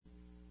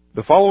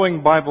The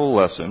following Bible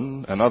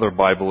lesson and other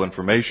Bible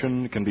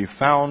information can be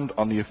found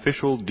on the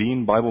official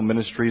Dean Bible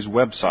Ministries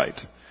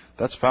website.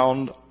 That's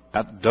found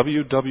at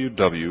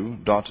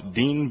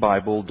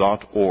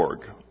www.deanbible.org.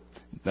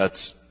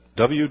 That's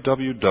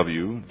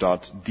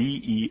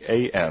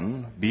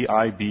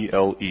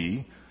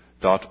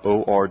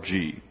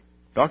www.deanbible.org.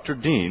 Dr.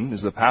 Dean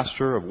is the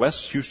pastor of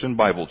West Houston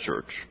Bible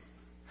Church.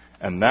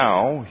 And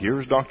now,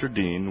 here's Dr.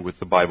 Dean with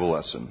the Bible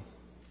lesson.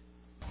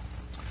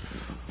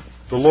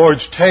 The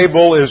Lord's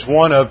table is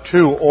one of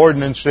two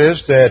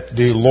ordinances that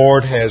the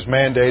Lord has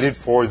mandated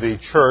for the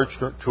church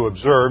to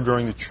observe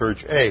during the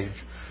church age.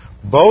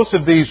 Both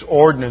of these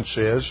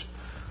ordinances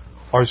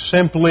are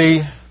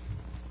simply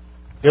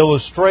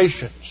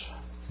illustrations,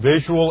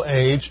 visual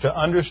aids to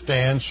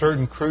understand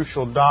certain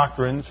crucial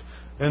doctrines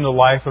in the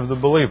life of the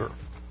believer.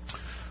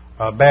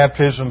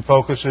 Baptism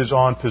focuses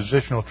on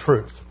positional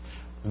truth,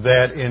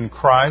 that in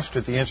Christ,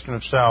 at the instant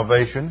of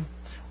salvation,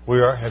 we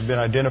have been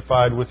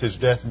identified with His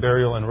death,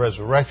 burial, and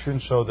resurrection,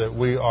 so that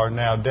we are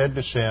now dead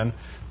to sin,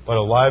 but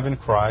alive in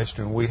Christ,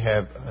 and we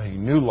have a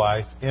new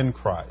life in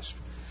Christ.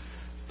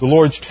 The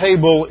Lord's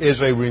table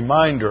is a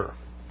reminder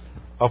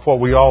of what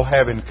we all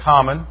have in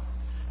common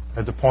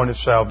at the point of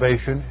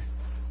salvation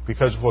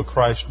because of what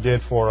Christ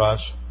did for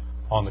us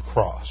on the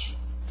cross.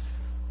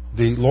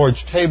 The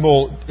Lord's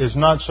table is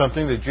not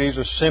something that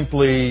Jesus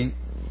simply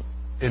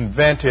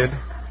invented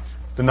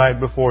the night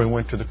before He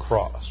went to the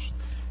cross.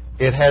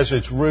 It has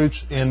its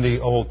roots in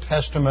the Old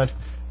Testament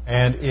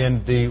and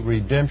in the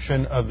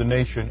redemption of the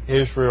nation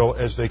Israel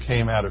as they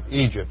came out of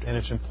Egypt. And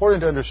it's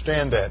important to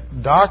understand that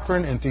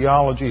doctrine and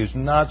theology is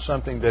not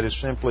something that is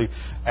simply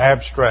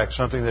abstract,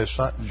 something that is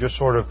just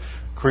sort of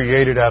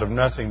created out of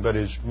nothing, but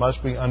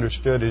must be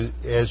understood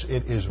as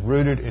it is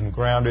rooted and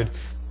grounded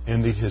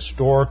in the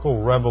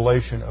historical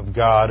revelation of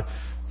God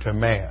to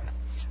man.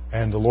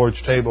 And the Lord's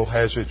table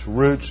has its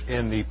roots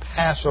in the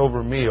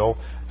Passover meal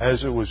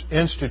as it was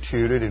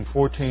instituted in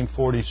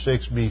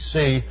 1446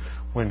 BC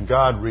when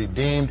God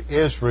redeemed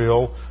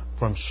Israel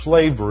from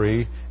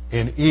slavery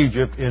in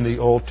Egypt in the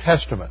Old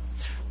Testament.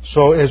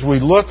 So as we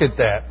look at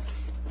that,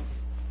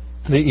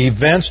 the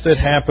events that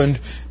happened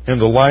in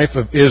the life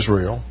of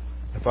Israel,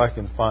 if I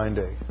can find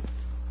a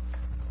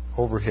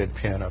overhead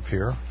pin up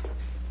here.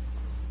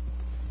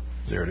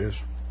 There it is.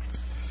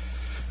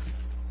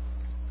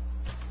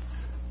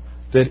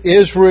 That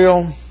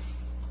Israel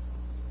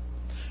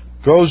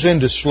goes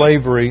into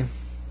slavery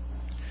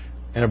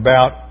in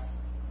about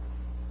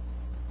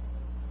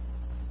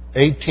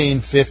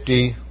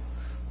 1850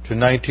 to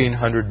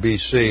 1900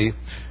 BC,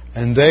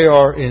 and they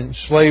are in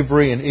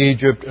slavery in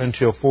Egypt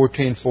until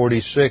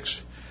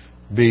 1446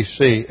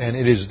 BC. And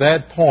it is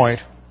that point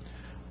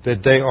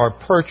that they are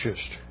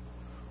purchased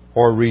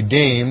or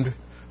redeemed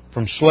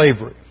from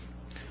slavery.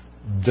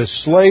 The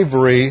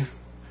slavery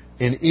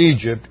in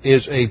Egypt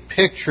is a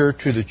picture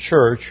to the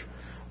church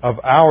of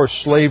our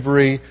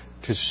slavery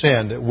to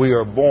sin, that we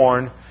are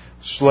born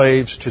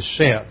slaves to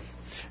sin.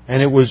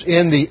 And it was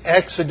in the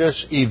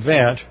Exodus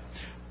event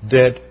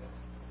that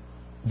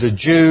the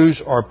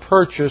Jews are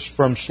purchased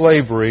from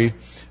slavery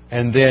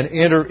and then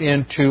enter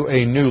into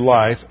a new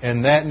life,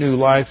 and that new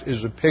life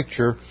is a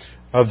picture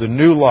of the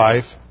new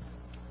life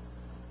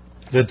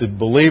that the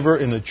believer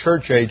in the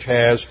church age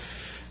has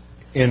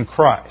in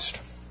Christ.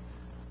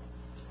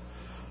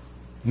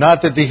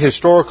 Not that the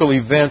historical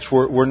events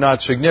were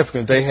not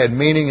significant. They had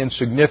meaning and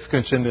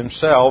significance in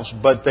themselves,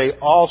 but they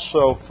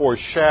also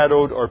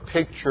foreshadowed or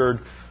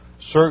pictured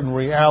certain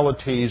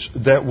realities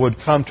that would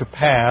come to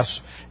pass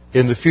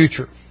in the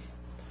future.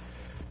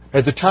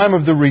 At the time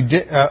of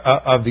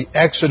the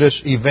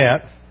Exodus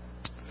event,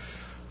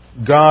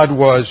 God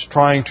was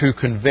trying to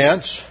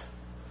convince,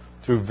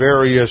 through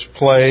various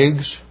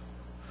plagues,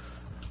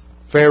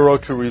 Pharaoh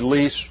to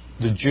release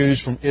the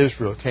Jews from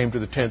Israel. It came to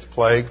the 10th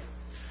plague.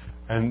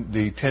 And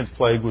the 10th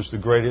plague was the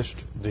greatest,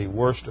 the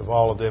worst of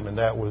all of them, and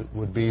that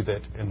would be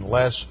that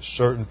unless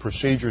certain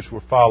procedures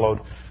were followed,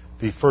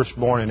 the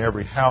firstborn in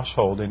every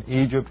household in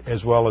Egypt,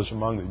 as well as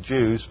among the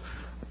Jews,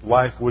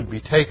 life would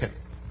be taken,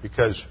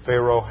 because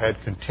Pharaoh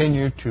had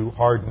continued to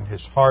harden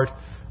his heart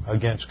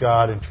against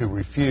God and to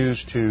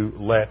refuse to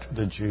let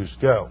the Jews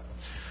go.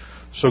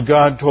 So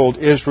God told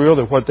Israel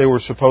that what they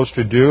were supposed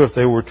to do if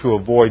they were to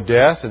avoid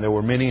death, and there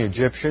were many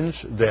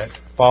Egyptians that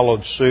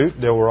followed suit.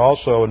 There were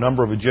also a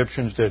number of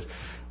Egyptians that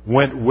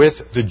went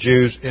with the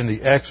Jews in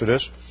the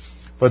Exodus,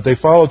 but they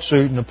followed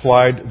suit and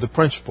applied the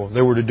principle.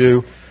 They were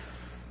to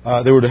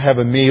have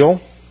a meal,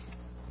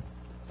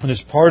 and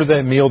as part of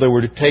that meal they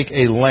were to take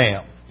a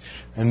lamb,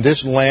 and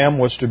this lamb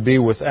was to be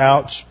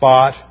without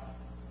spot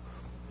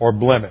or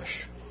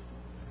blemish.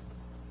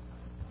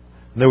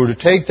 They were to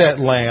take that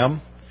lamb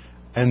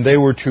and they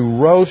were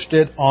to roast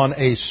it on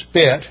a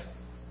spit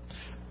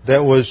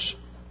that was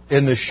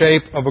in the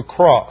shape of a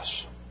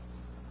cross.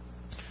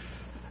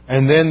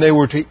 And then they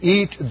were to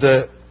eat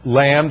the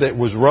lamb that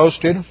was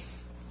roasted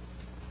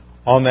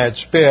on that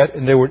spit,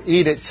 and they would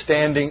eat it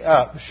standing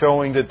up,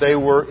 showing that they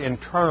were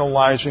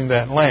internalizing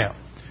that lamb.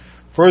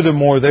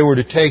 Furthermore, they were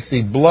to take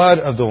the blood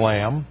of the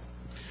lamb,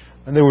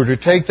 And they were to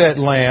take that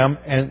lamb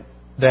and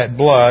that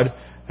blood,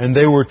 and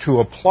they were to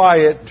apply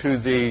it to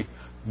the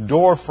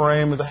door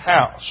frame of the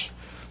house.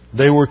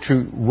 They were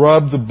to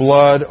rub the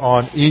blood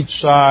on each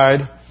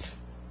side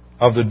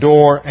of the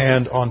door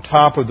and on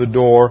top of the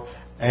door,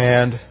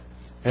 and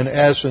in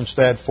essence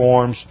that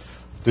forms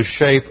the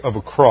shape of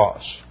a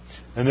cross.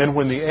 And then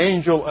when the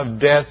angel of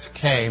death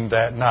came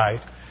that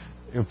night,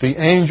 if the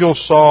angel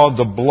saw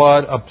the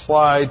blood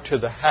applied to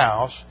the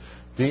house,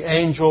 the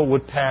angel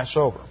would pass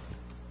over.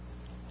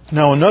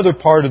 Now another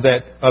part of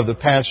the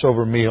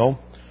Passover meal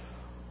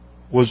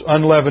was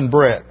unleavened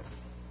bread.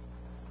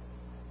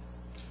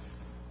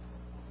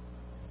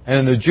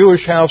 And in the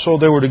Jewish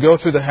household, they were to go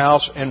through the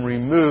house and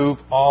remove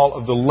all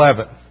of the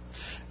leaven.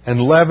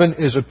 And leaven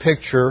is a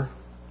picture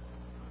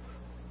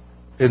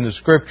in the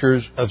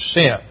Scriptures of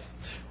sin.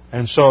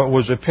 And so it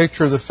was a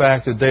picture of the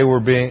fact that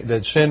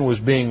that sin was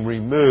being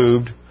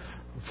removed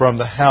from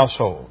the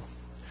household.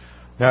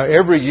 Now,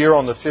 every year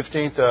on the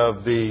 15th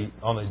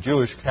on the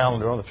Jewish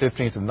calendar, on the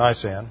 15th of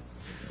Nisan,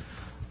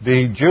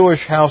 the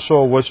Jewish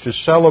household was to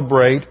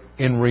celebrate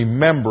in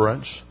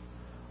remembrance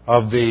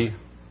of the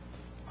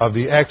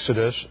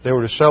Exodus. They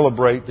were to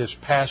celebrate this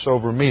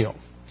Passover meal.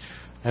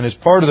 And as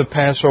part of the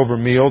Passover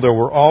meal, there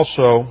were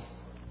also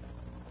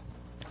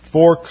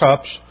 4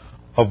 cups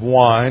of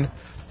wine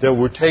that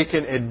were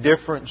taken at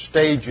different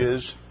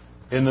stages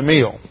in the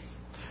meal.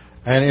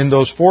 And in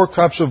those 4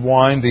 cups of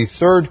wine, the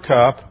third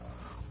cup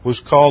was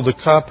called the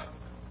cup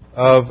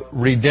of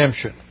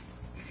redemption.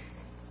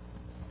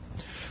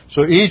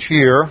 So each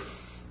year,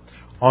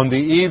 on the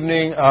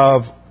evening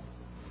of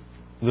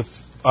the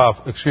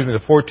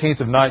 14th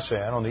of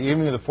Nisan, on the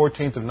evening of the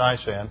 14th of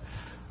Nisan,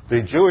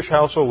 the Jewish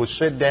household would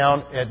sit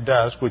down at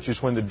dusk, which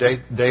is when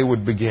the day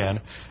would begin,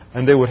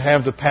 and they would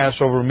have the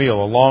Passover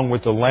meal. Along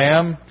with the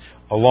lamb,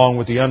 along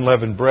with the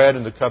unleavened bread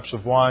and the cups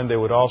of wine, they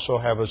would also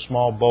have a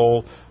small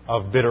bowl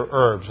of bitter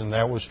herbs, and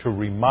that was to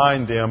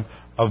remind them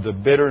of the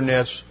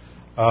bitterness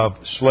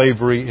of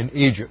slavery in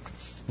Egypt.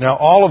 Now,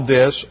 all of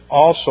this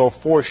also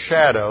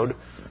foreshadowed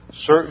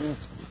certain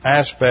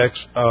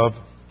aspects of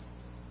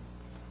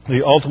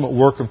the ultimate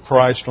work of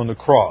Christ on the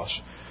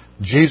cross.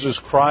 Jesus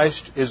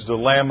Christ is the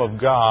Lamb of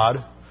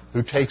God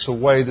who takes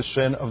away the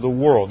sin of the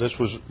world. This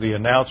was the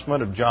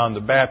announcement of John the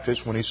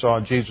Baptist when he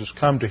saw Jesus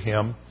come to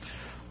him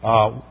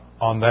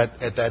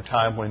at that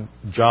time when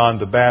John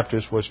the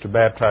Baptist was to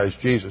baptize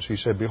Jesus. He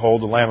said,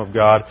 "Behold the Lamb of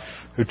God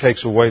who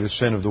takes away the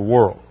sin of the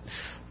world."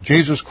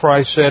 Jesus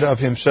Christ said of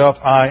himself,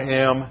 "I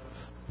am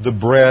the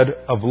bread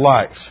of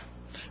life."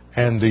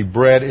 And the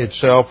bread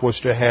itself was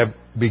to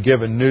be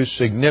given new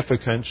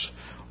significance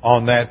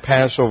on that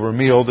Passover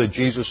meal that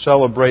Jesus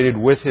celebrated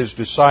with his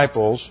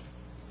disciples.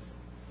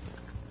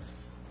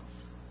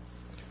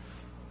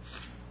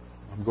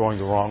 I'm going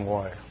the wrong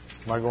way.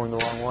 Am I going the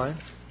wrong way?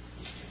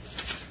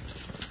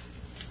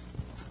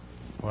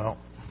 Well,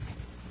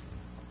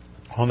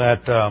 on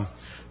that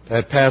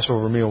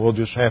Passover meal, we'll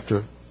just have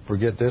to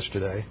forget this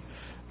today.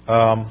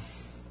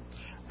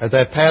 At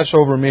that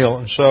Passover meal,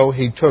 and so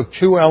he took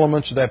 2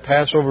 elements of that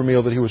Passover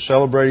meal that he was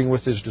celebrating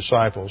with his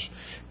disciples.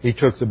 He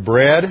took the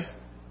bread,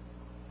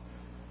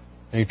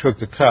 and he took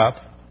the cup,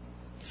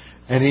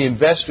 and he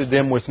invested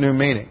them with new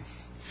meaning.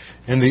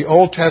 In the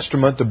Old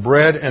Testament, the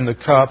bread and the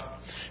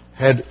cup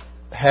had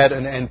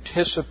an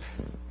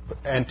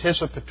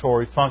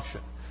anticipatory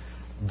function.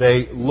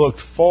 They looked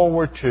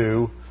forward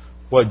to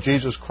what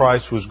Jesus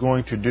Christ was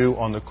going to do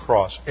on the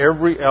cross.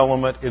 Every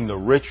element in the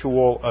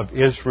ritual of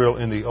Israel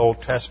in the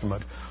Old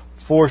Testament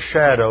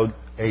foreshadowed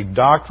a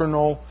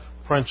doctrinal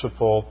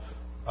principle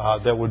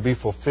that would be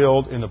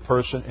fulfilled in the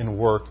person and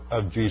work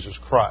of Jesus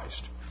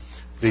Christ.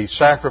 The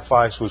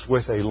sacrifice was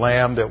with a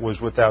lamb that was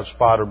without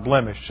spot or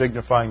blemish,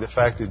 signifying the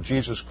fact that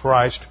Jesus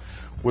Christ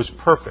was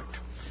perfect,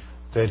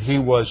 that he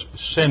was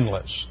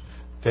sinless,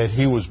 that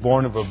he was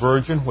born of a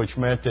virgin, which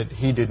meant that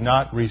he did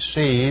not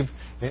receive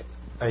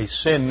a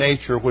sin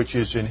nature which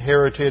is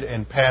inherited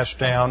and passed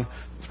down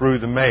through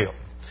the male.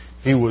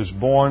 He was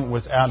born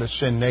without a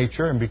sin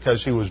nature, and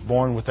because he was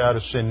born without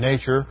a sin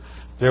nature,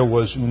 there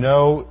was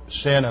no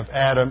sin of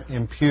Adam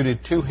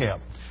imputed to him.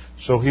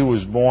 So he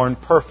was born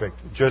perfect,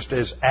 just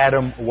as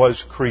Adam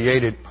was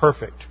created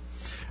perfect.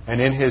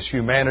 And in his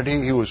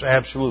humanity, he was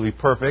absolutely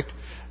perfect.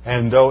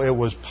 And though it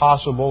was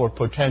possible or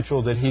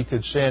potential that he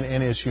could sin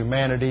in his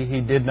humanity, he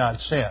did not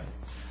sin.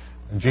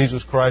 And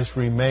Jesus Christ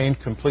remained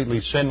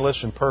completely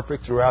sinless and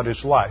perfect throughout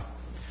his life.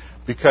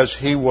 Because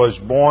he was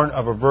born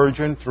of a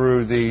virgin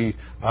through the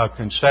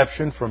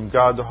conception from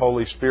God the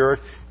Holy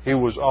Spirit, he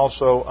was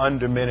also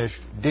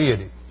undiminished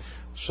deity.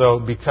 So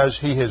because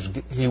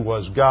he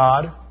was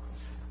God,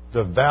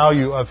 the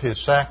value of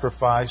his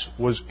sacrifice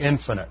was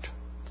infinite.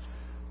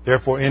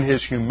 Therefore, in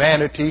his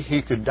humanity,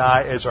 he could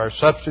die as our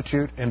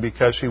substitute, and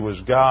because he was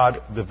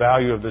God, the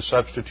value of the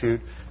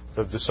substitution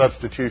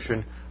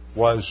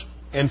was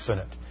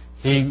infinite.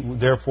 He,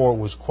 therefore,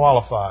 was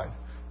qualified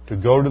to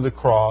go to the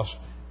cross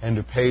and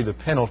to pay the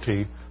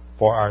penalty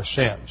for our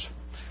sins.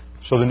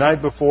 So the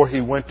night before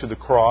he went to the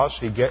cross,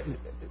 he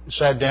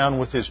sat down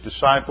with his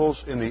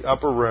disciples in the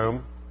upper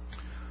room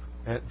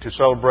to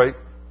celebrate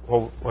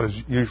what is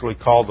usually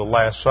called the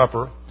Last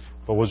Supper,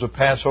 but was a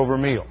Passover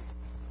meal.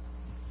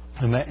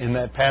 And in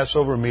that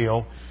Passover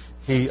meal,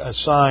 he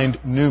assigned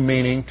new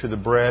meaning to the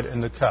bread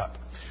and the cup.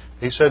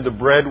 He said the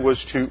bread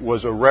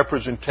was a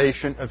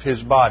representation of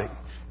his body.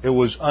 It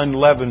was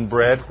unleavened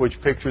bread,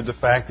 which pictured the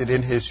fact that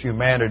in his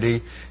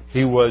humanity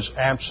he was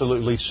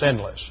absolutely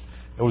sinless.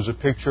 It was a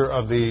picture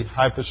of the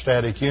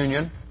hypostatic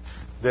union,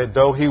 that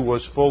though he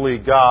was fully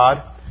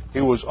God,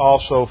 he was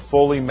also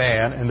fully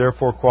man and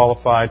therefore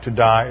qualified to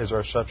die as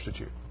our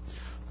substitute.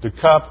 The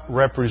cup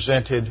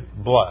represented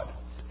blood.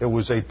 It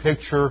was a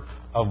picture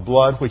of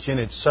blood, which in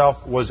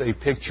itself was a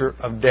picture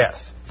of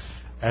death.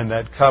 And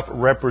that cup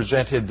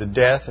represented the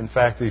death, in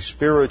fact, the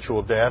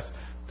spiritual death,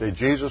 that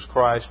Jesus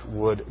Christ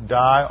would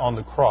die on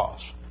the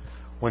cross.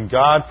 When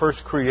God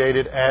first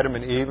created Adam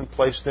and Eve and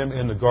placed them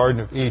in the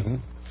Garden of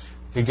Eden,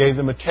 He gave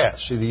them a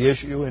test. See, the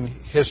issue in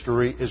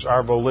history is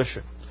our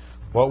volition.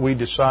 What we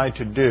decide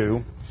to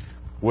do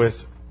with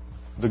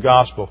the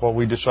gospel, what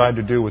we decide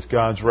to do with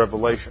God's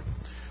revelation.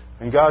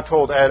 And God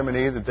told Adam and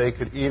Eve that they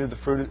could eat of the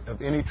fruit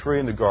of any tree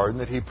in the garden,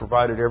 that He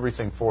provided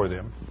everything for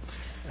them,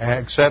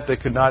 except they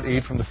could not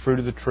eat from the fruit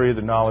of the tree of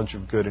the knowledge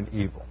of good and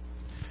evil.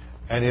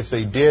 And if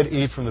they did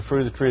eat from the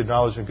fruit of the tree of the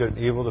knowledge of good and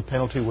evil, the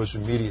penalty was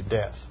immediate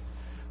death.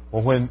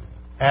 Well, when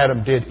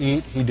Adam did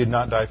eat, he did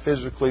not die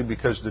physically,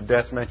 because the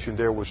death mentioned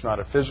there was not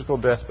a physical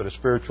death, but a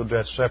spiritual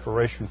death,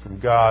 separation from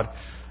God,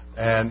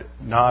 and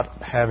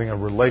not having a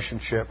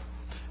relationship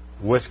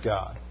with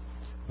God,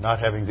 not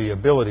having the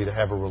ability to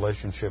have a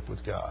relationship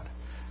with God.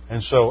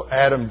 And so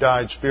Adam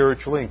died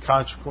spiritually, and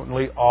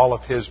consequently all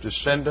of his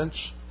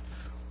descendants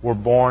were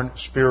born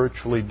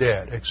spiritually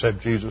dead,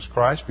 except Jesus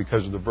Christ,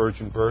 because of the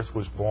virgin birth,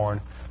 was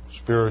born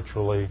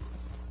spiritually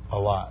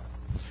alive.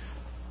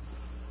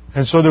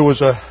 And so there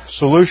was a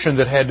solution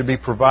that had to be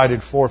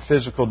provided for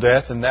physical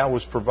death, and that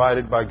was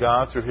provided by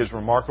God through His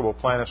remarkable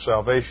plan of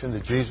salvation,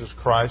 that Jesus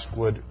Christ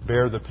would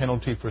bear the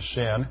penalty for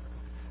sin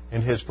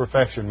in His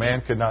perfection.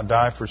 Man could not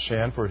die for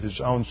sin, for his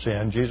own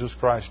sin. Jesus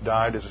Christ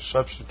died as a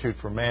substitute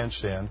for man's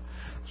sin,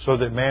 so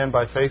that man,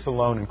 by faith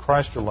alone in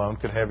Christ alone,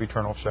 could have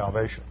eternal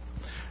salvation.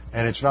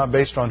 And it's not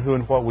based on who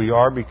and what we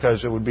are,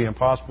 because it would be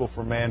impossible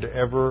for man to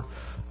ever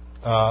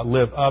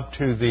live up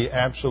to the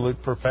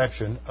absolute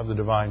perfection of the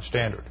divine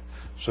standard.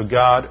 So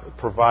God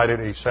provided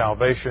a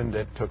salvation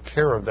that took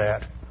care of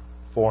that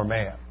for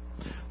man,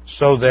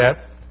 so that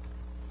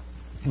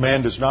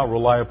man does not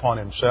rely upon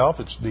himself.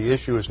 The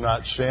issue is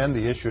not sin.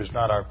 The issue is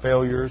not our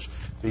failures.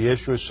 The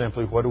issue is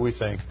simply, what do we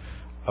think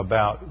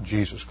about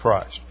Jesus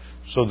Christ?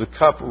 So the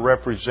cup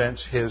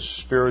represents His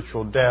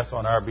spiritual death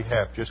on our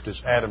behalf. Just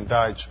as Adam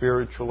died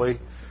spiritually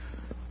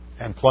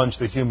and plunged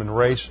the human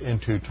race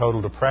into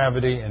total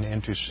depravity and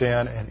into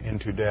sin and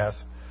into death,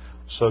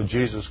 so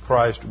Jesus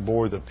Christ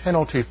bore the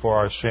penalty for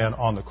our sin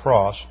on the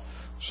cross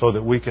so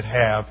that we could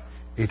have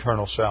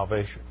eternal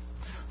salvation.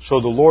 So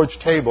the Lord's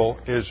table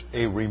is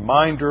a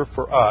reminder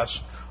for us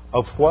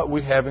of what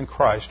we have in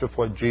Christ, of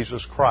what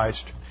Jesus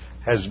Christ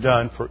has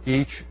done for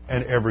each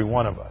and every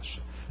one of us.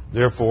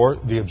 Therefore,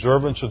 the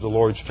observance of the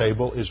Lord's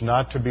table is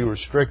not to be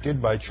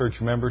restricted by church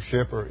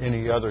membership or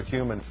any other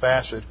human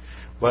facet,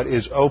 but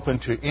is open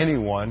to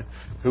anyone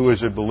who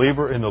is a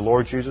believer in the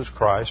Lord Jesus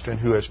Christ and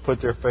who has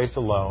put their faith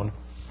alone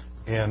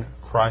in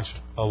Christ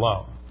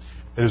alone.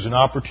 It is an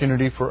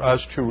opportunity for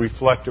us to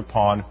reflect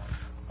upon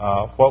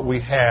what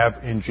we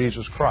have in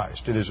Jesus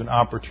Christ. It is an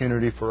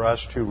opportunity for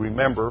us to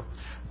remember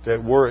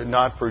that were it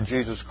not for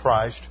Jesus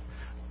Christ,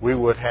 we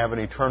would have an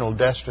eternal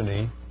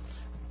destiny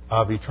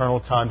of eternal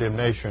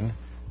condemnation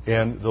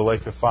in the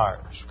lake of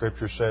fire.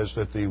 Scripture says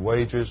that the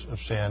wages of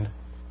sin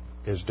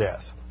is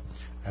death,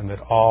 and that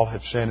all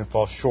have sinned and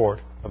fall short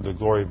of the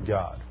glory of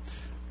God.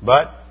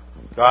 But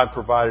God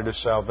provided us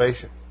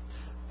salvation.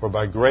 For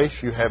by grace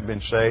you have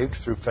been saved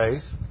through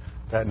faith,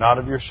 that not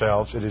of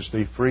yourselves, it is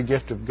the free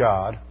gift of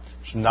God.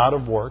 It's not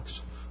of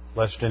works,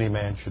 lest any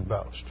man should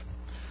boast.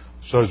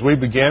 So as we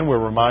begin,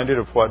 we're reminded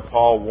of what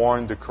Paul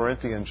warned the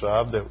Corinthians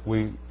of, that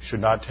we should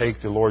not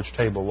take the Lord's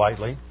table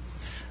lightly.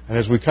 And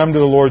as we come to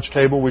the Lord's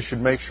table, we should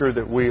make sure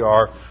that we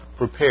are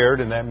prepared,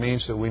 and that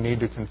means that we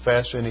need to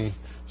confess any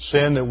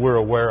sin that we're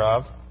aware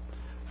of,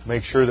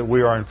 make sure that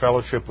we are in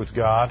fellowship with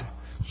God.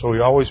 So we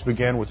always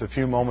begin with a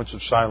few moments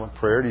of silent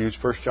prayer, to use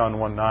 1 John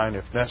 1:9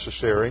 if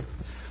necessary.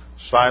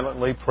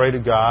 Silently pray to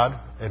God,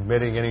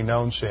 admitting any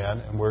known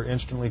sin, and we're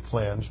instantly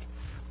cleansed.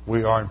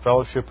 We are in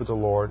fellowship with the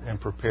Lord and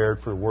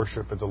prepared for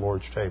worship at the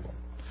Lord's table.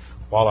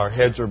 While our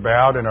heads are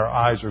bowed and our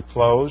eyes are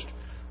closed,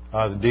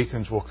 the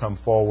deacons will come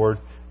forward,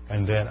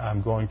 and then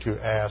I'm going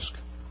to ask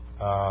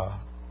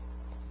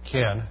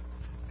Ken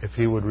if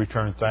he would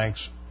return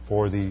thanks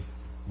for the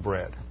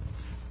bread,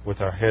 with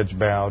our heads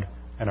bowed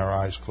and our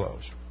eyes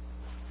closed.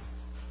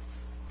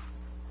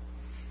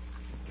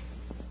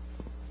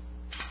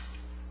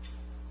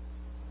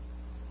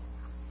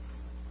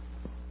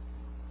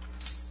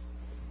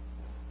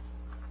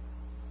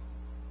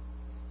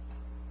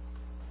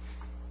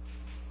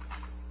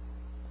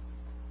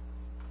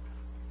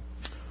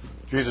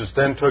 Jesus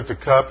then took the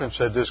cup and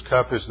said, "This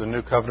cup is the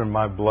new covenant in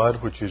my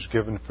blood, which is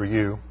given for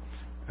you.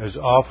 As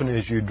often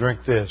as you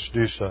drink this,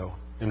 do so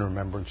in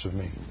remembrance of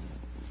me."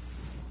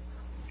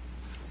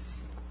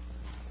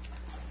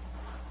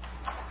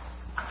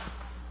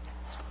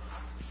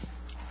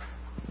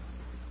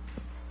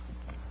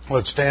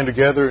 Let's stand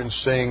together and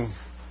sing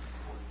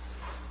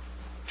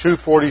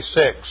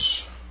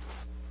 246.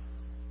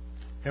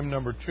 Hymn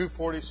number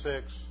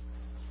 246,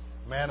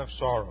 Man of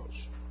Sorrows.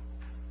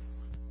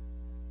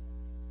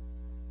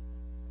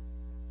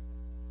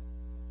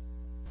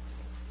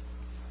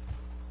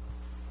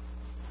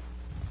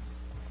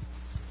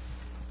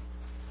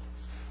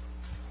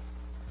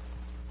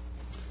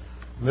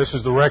 This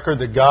is the record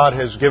that God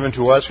has given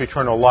to us,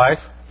 eternal life,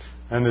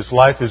 and this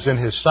life is in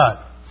His Son.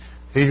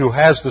 He who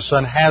has the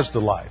Son has the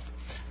life.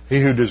 He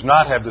who does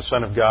not have the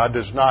Son of God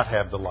does not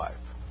have the life.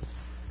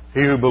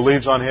 He who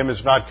believes on Him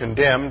is not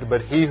condemned, but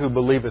he who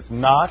believeth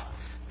not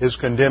is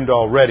condemned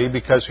already,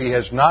 because he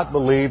has not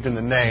believed in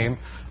the name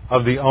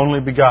of the only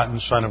begotten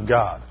Son of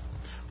God.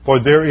 For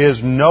there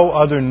is no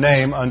other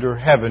name under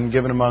heaven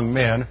given among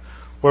men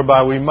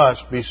whereby we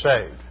must be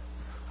saved.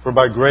 For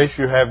by grace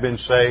you have been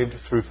saved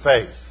through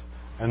faith,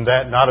 and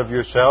that not of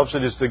yourselves.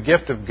 It is the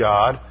gift of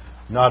God,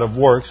 not of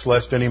works,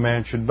 lest any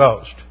man should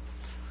boast.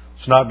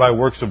 It's not by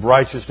works of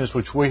righteousness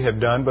which we have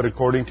done, but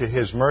according to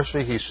His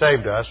mercy He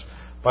saved us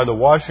by the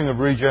washing of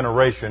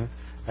regeneration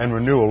and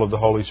renewal of the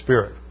Holy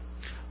Spirit.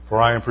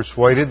 For I am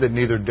persuaded that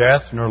neither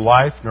death, nor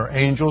life, nor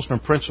angels, nor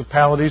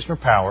principalities, nor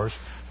powers,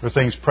 nor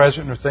things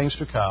present, nor things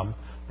to come,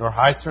 nor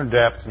height, nor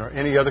depth, nor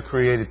any other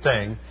created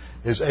thing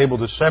is able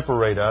to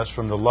separate us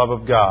from the love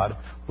of God,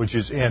 which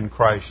is in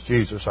Christ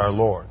Jesus our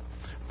Lord.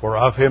 For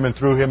of Him, and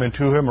through Him, and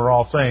to Him are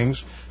all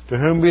things, to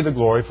whom be the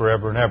glory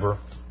forever and ever.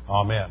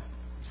 Amen.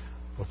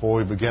 Before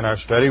we begin our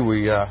study,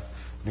 we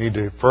need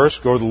to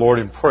first go to the Lord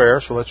in prayer,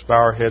 so let's bow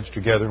our heads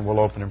together and we'll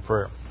open in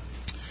prayer.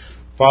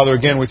 Father,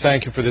 again, we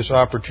thank You for this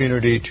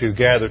opportunity to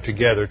gather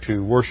together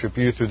to worship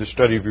You through the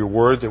study of Your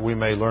Word, that we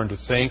may learn to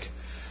think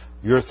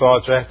Your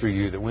thoughts after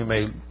You, that we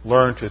may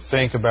learn to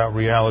think about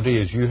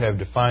reality as You have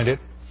defined it,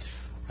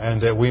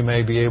 and that we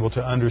may be able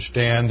to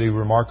understand the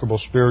remarkable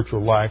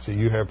spiritual life that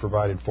You have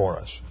provided for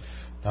us.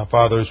 Now,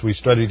 Father, as we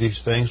study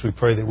these things, we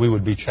pray that we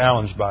would be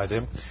challenged by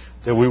them,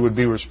 that we would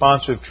be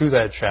responsive to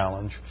that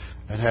challenge,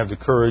 and have the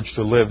courage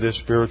to live this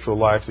spiritual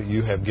life that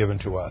You have given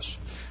to us.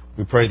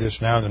 We pray this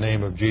now in the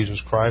name of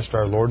Jesus Christ,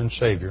 our Lord and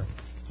Savior.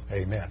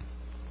 Amen.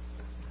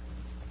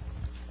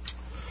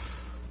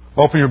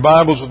 Open your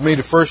Bibles with me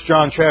to 1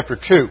 John chapter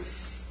 2.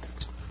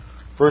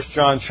 1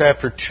 John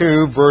chapter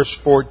 2, verse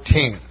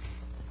 14.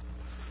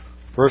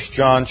 1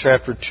 John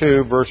chapter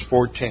 2, verse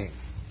 14.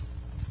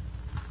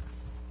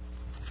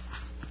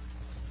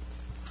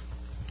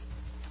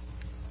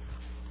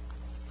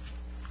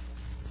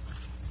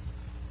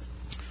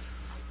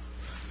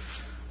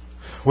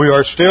 We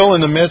are still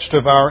in the midst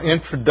of our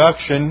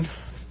introduction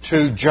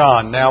to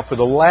John. Now, for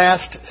the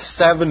last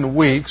 7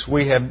 weeks,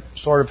 we have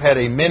sort of had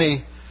a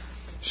mini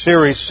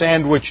series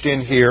sandwiched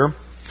in here,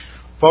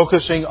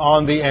 focusing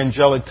on the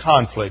angelic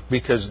conflict,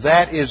 because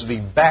that is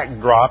the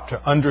backdrop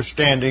to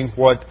understanding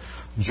what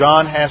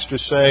John has to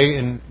say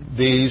in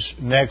these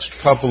next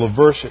couple of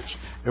verses.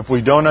 If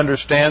we don't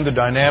understand the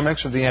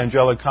dynamics of the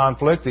angelic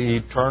conflict,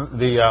 the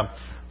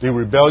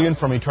rebellion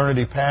from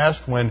eternity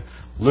past, when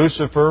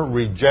Lucifer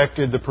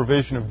rejected the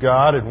provision of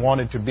God and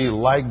wanted to be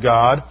like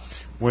God,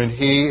 when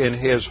he in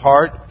his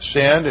heart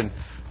sinned and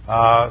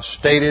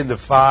stated the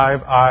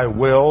 5 I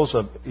wills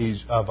of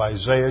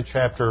Isaiah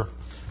chapter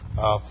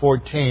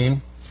 14,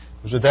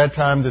 it was at that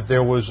time that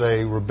there was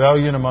a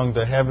rebellion among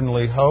the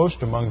heavenly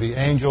host, among the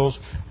angels,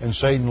 and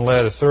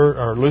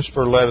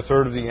Lucifer led a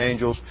third of the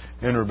angels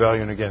in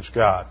rebellion against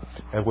God,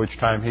 at which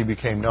time he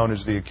became known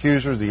as the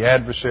accuser, the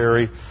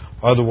adversary,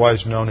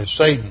 otherwise known as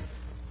Satan.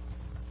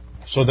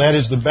 So that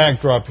is the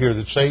backdrop here,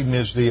 that Satan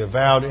is the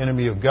avowed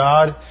enemy of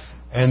God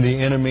and the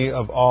enemy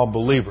of all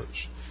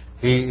believers.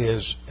 He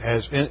has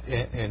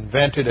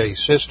invented a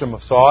system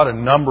of thought, a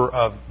number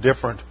of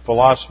different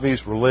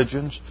philosophies,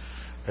 religions,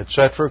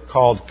 etc.,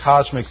 called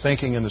cosmic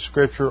thinking in the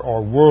Scripture,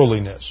 or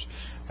worldliness.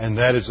 And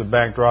that is the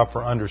backdrop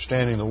for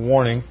understanding the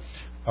warning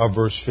of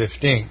verse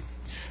 15.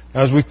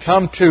 Now, as we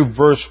come to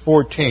verse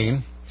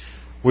 14,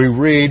 we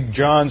read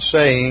John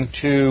saying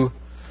to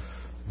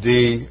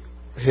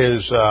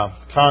his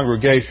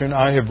congregation,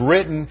 I have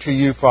written to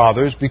you,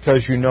 fathers,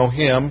 because you know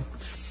Him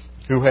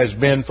who has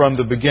been from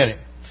the beginning.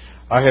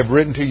 I have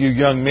written to you,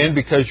 young men,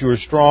 because you are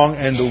strong,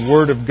 and the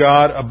word of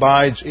God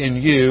abides in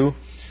you,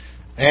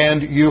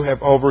 and you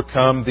have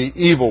overcome the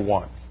evil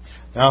one.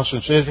 Now,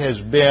 since it has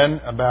been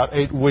about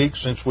 8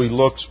 weeks since we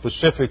looked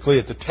specifically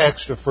at the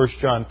text of 1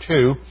 John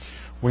 2,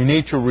 we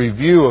need to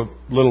review a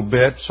little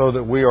bit so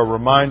that we are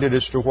reminded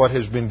as to what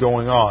has been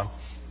going on.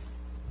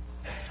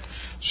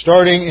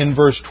 Starting in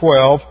verse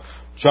 12,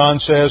 John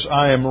says,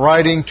 I am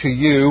writing to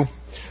you,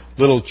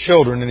 little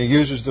children, and he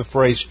uses the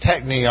phrase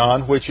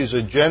teknion, which is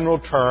a general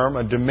term,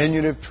 a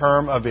diminutive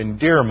term of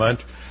endearment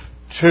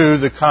to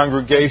the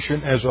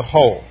congregation as a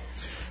whole.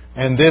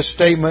 And this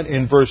statement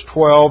in verse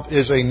 12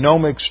 is a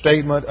gnomic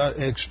statement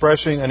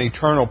expressing an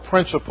eternal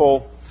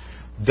principle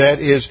that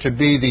is to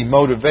be the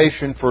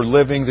motivation for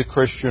living the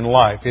Christian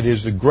life. It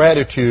is the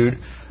gratitude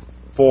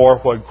for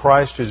what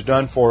Christ has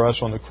done for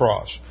us on the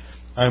cross.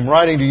 I'm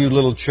writing to you,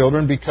 little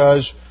children,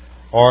 because,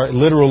 or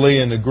literally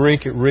in the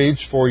Greek it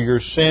reads, for your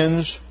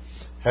sins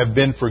have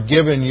been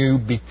forgiven you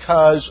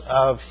because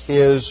of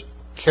His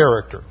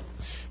character.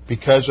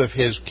 Because of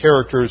His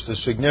character is the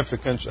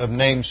significance of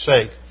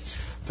namesake.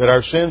 That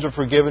our sins are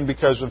forgiven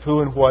because of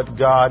who and what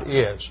God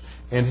is.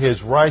 In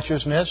His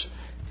righteousness,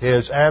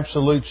 His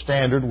absolute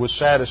standard was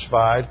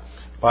satisfied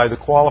by the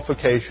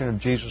qualification of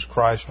Jesus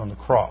Christ on the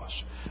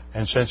cross.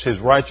 And since His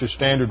righteous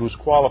standard was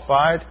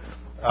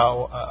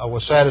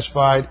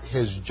satisfied,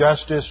 His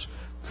justice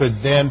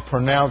could then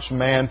pronounce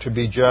man to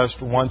be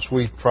just once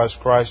we trust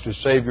Christ as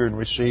Savior and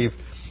receive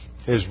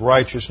His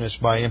righteousness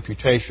by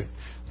imputation.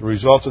 The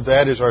result of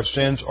that is our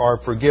sins are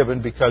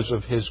forgiven because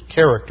of His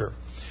character.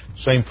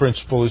 Same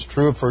principle is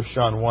true of 1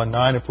 John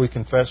 1:9. If we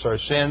confess our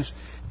sins,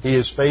 He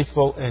is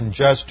faithful and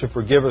just to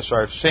forgive us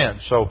our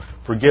sins. So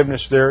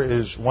forgiveness there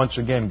is once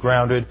again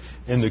grounded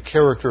in the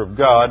character of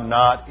God,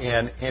 not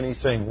in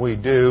anything we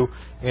do,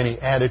 any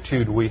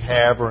attitude we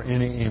have, or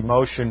any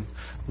emotion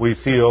we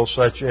feel,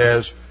 such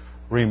as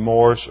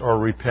remorse or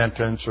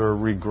repentance or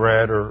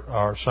regret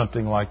or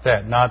something like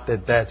that. Not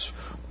that that's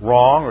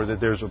wrong or that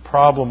there's a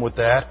problem with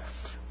that,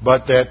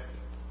 but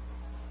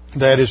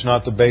that is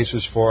not the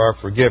basis for our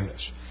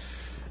forgiveness.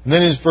 And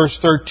then in verse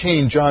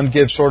 13, John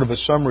gives sort of a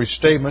summary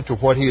statement to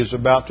what he is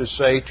about to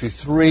say to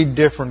three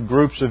different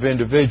groups of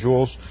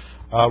individuals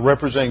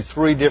representing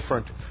three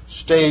different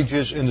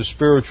stages in the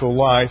spiritual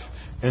life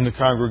in the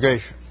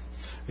congregation.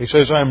 He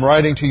says, I am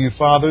writing to you,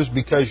 fathers,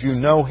 because you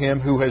know Him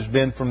who has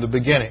been from the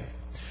beginning.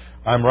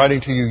 I am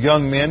writing to you,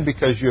 young men,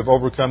 because you have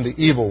overcome the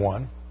evil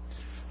one.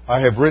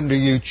 I have written to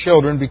you,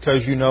 children,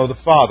 because you know the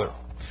Father.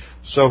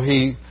 So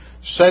he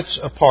sets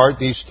apart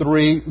these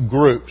three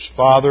groups,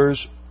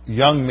 fathers,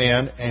 young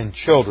men, and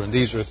children.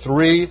 These are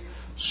three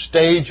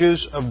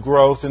stages of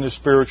growth in the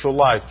spiritual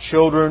life.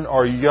 Children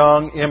are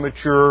young,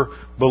 immature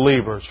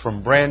believers,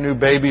 from brand new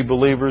baby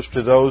believers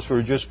to those who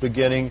are just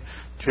beginning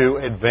to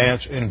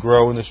advance and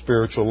grow in the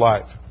spiritual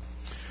life.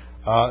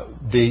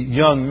 The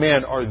young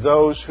men are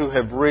those who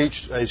have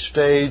reached a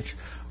stage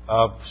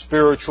of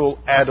spiritual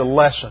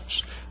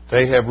adolescence.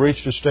 They have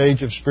reached a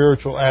stage of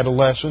spiritual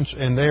adolescence,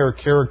 and they are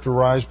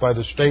characterized by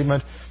the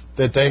statement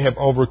that they have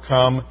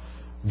overcome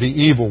the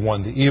evil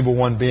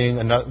one being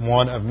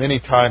one of many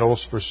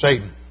titles for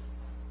Satan.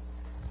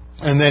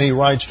 And then he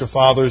writes to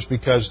fathers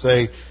because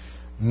they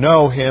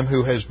know Him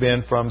who has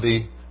been from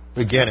the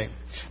beginning.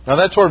 Now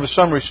that's sort of a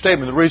summary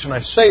statement. The reason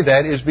I say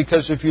that is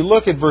because if you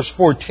look at verse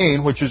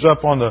 14, which is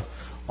up on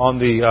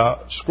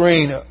the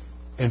screen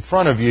in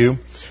front of you,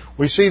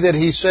 we see that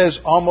he says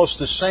almost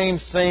the same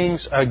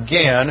things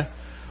again,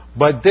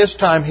 but this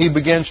time he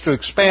begins to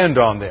expand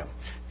on them.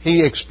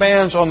 He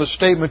expands on the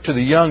statement to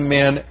the young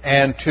men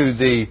and to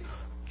the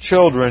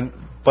children,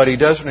 but he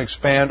doesn't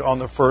expand on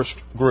the first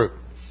group.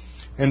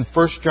 In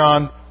 1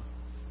 John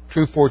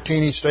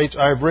 2:14 he states,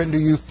 I have written to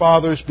you,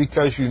 fathers,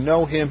 because you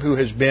know Him who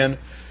has been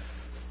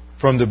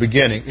from the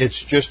beginning. It's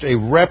just a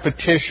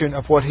repetition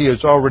of what he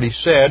has already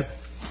said,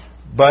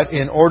 but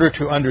in order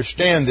to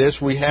understand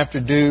this, we have to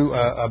do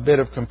a bit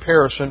of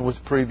comparison with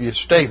the previous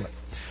statement.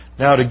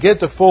 Now, to get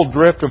the full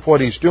drift of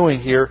what he's doing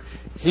here,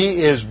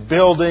 he is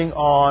building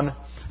on.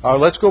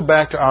 Let's go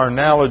back to our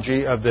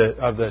analogy of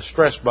the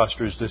stress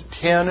busters, the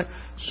 10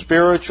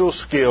 spiritual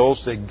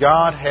skills that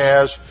God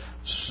has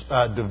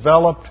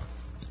developed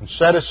and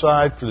set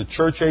aside for the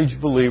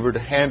church-age believer to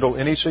handle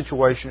any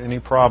situation, any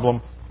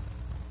problem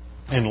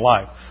in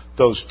life.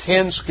 Those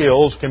 10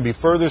 skills can be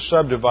further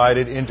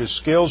subdivided into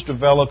skills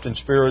developed in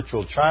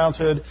spiritual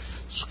childhood,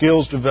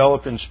 skills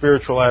developed in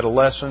spiritual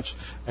adolescence,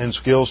 and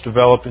skills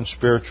developed in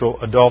spiritual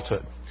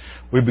adulthood.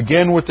 We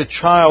begin with the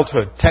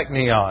childhood,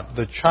 teknion,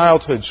 the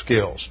childhood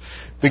skills.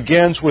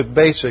 Begins with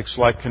basics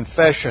like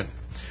confession.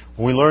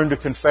 We learn to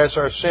confess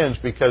our sins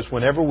because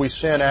whenever we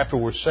sin after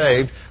we're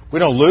saved, we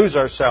don't lose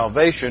our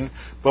salvation,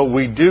 but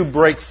we do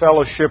break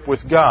fellowship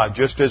with God.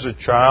 Just as a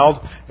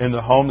child in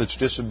the home that's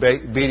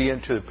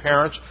disobedient to the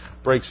parents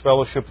breaks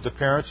fellowship with the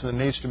parents, and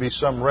there needs to be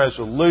some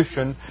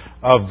resolution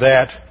of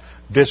that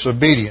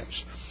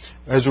disobedience.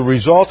 As a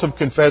result of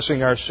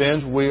confessing our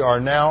sins, we are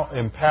now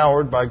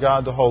empowered by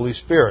God the Holy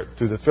Spirit.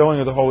 Through the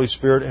filling of the Holy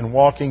Spirit and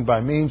walking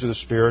by means of the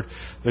Spirit,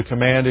 the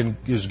command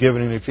is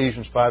given in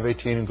Ephesians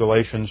 5:18 and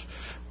Galatians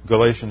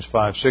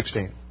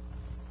 5:16.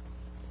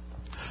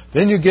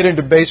 Then you get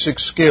into basic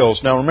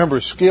skills. Now remember,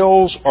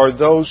 skills are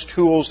those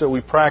tools that we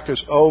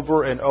practice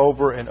over and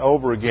over and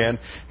over again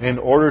in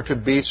order to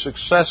be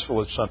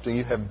successful at something.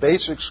 You have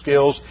basic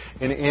skills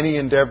in any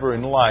endeavor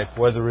in life,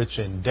 whether it's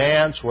in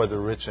dance,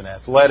 whether it's in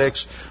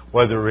athletics,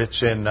 whether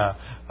it's in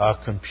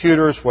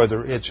computers,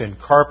 whether it's in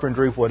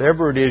carpentry,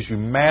 whatever it is, you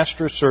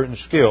master certain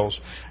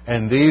skills.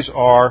 And these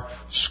are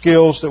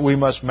skills that we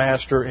must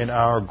master in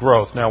our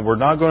growth. Now we're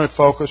not going to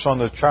focus on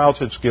the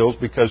childhood skills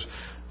because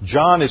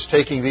John is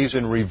taking these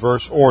in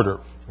reverse order.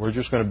 We're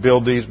just going to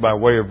build these by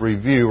way of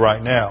review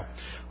right now.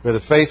 We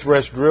have the faith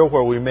rest drill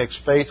where we mix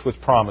faith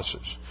with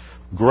promises,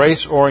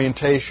 grace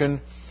orientation,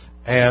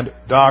 and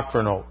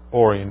doctrinal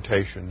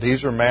orientation.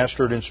 These are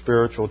mastered in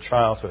spiritual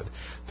childhood.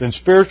 Then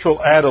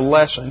spiritual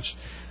adolescence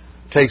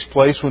takes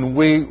place when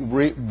we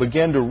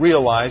begin to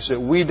realize that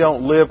we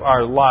don't live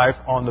our life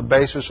on the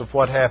basis of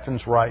what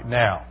happens right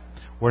now.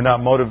 We're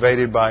not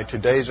motivated by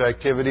today's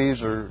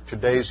activities or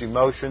today's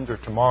emotions or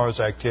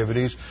tomorrow's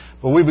activities,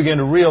 but we begin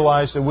to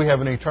realize that we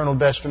have an eternal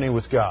destiny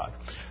with God,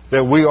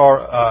 that we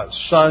are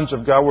sons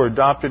of God, we're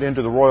adopted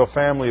into the royal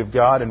family of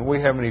God, and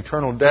we have an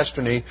eternal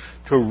destiny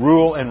to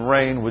rule and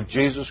reign with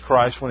Jesus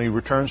Christ when He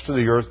returns to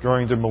the earth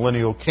during the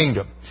millennial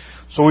kingdom.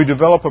 So we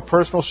develop a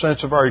personal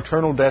sense of our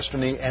eternal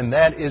destiny, and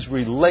that is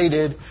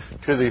related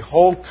to the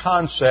whole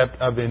concept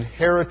of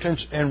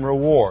inheritance and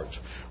rewards.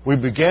 We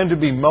begin to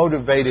be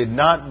motivated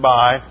not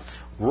by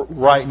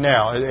right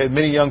now.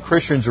 Many young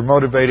Christians are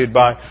motivated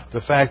by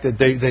the fact that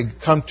they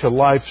come to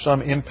life,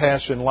 some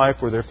impasse in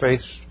life where they're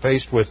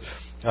faced with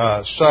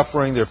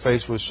suffering, they're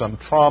faced with some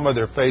trauma,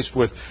 they're faced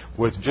with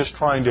just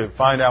trying to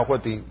find out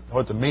what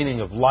the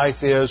meaning of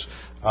life is.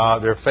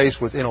 They're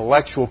faced with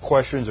intellectual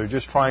questions. They're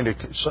just trying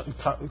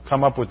to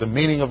come up with the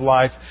meaning of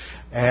life.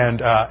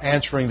 And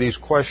answering these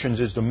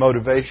questions is the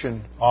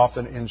motivation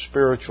often in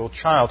spiritual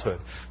childhood.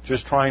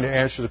 Just trying to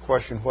answer the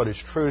question, what is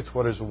truth?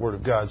 What does the Word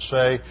of God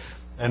say?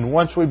 And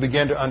once we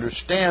begin to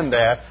understand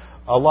that,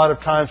 a lot of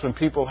times when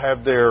people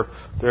have their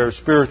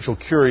spiritual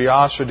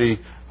curiosity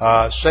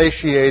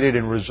satiated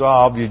and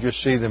resolved, you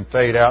just see them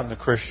fade out in the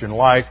Christian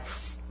life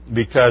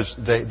because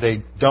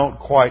they don't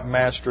quite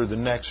master the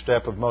next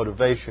step of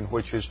motivation,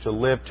 which is to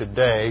live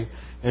today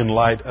in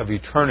light of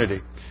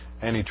eternity.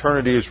 And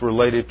eternity is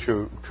related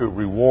to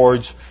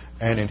rewards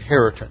and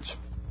inheritance.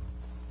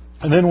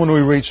 And then when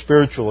we reach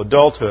spiritual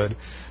adulthood,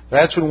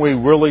 that's when we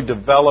really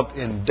develop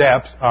in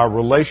depth our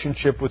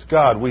relationship with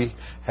God. We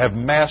have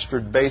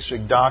mastered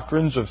basic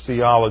doctrines of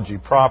theology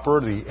proper,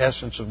 the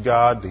essence of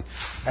God, the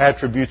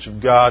attributes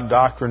of God,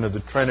 doctrine of the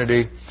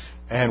Trinity,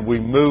 and we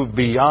move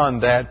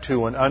beyond that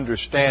to an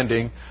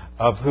understanding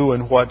of who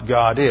and what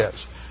God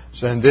is.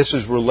 And this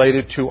is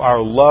related to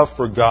our love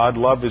for God.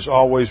 Love is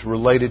always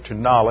related to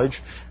knowledge.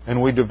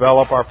 And we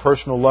develop our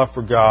personal love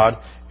for God,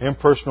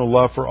 impersonal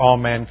love for all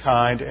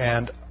mankind,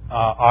 and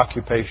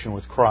occupation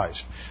with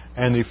Christ.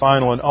 And the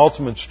final and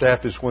ultimate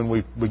step is when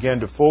we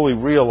begin to fully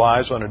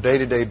realize on a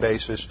day-to-day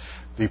basis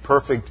the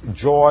perfect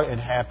joy and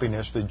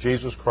happiness that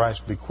Jesus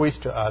Christ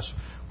bequeathed to us,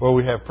 where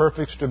we have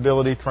perfect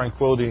stability,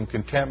 tranquility, and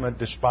contentment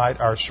despite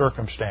our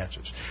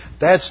circumstances.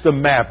 That's the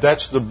map.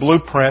 That's the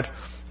blueprint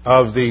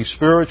of the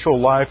spiritual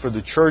life of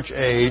the church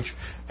age,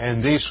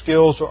 and these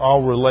skills are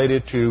all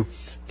related to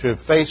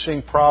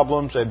facing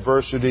problems,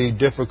 adversity,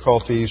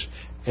 difficulties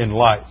in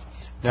life.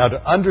 Now,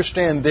 to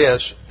understand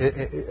this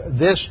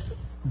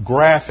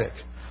graphic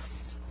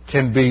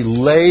can be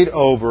laid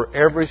over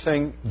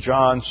everything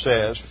John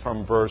says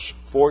from verse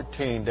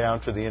 14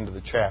 down to the end of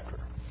the chapter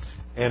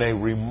in a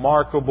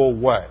remarkable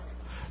way.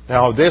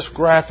 Now, this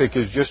graphic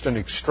is just an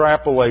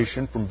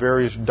extrapolation from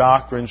various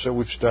doctrines that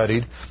we've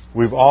studied.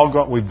 We've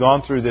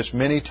gone through this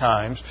many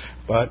times,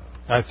 but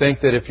I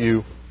think that if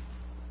you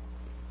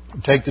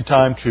take the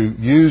time to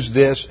use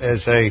this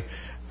as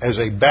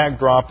a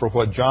backdrop for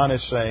what John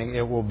is saying,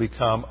 it will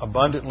become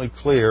abundantly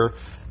clear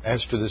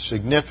as to the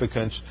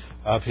significance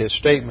of his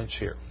statements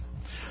here.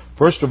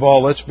 First of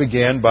all, let's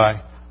begin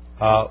by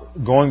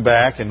going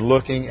back and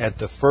looking at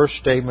the first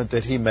statement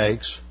that he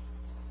makes.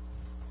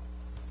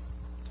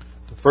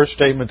 The first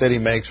statement that he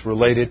makes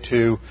related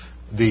to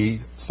the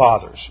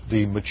fathers,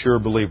 the mature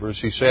believers.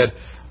 He said,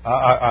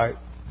 I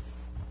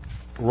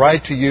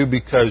write to you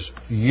because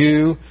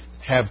you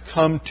have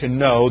come to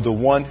know the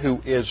one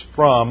who is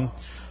from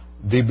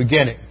the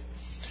beginning.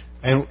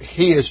 And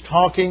he is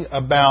talking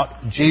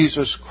about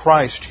Jesus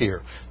Christ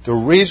here. The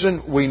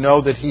reason we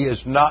know that he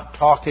is not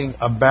talking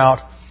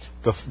about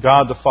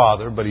God the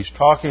Father, but he's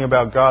talking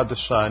about God the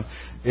Son,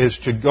 is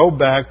to go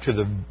back to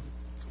the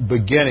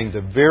beginning.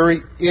 The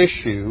very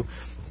issue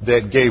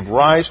that gave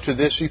rise to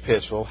this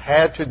epistle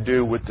had to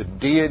do with the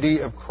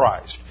deity of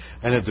Christ.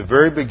 And at the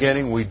very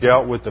beginning, we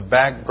dealt with the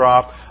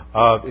backdrop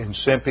of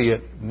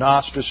incipient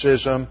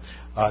Gnosticism,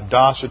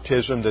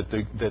 Docetism,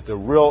 that the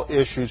real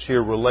issues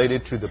here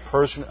related to the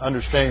person,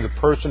 understanding the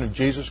person of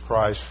Jesus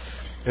Christ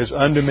as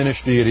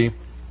undiminished deity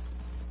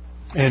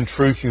and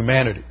true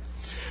humanity.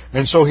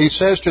 And so he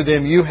says to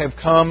them, you have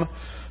come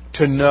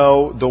to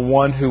know the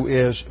one who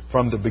is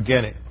from the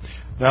beginning.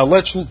 Now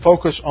let's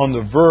focus on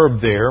the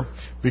verb there,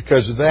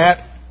 because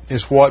that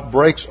is what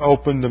breaks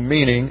open the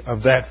meaning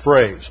of that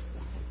phrase.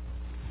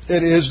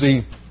 It is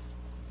the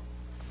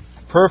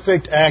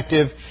perfect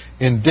active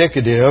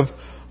indicative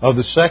of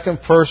the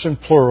second person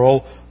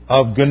plural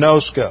of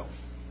gnosko.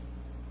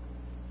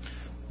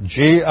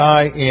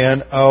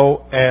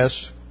 Ginosko.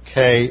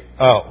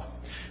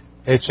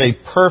 It's a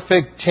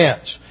perfect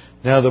tense.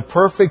 Now, the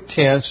perfect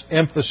tense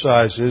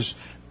emphasizes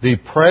the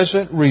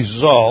present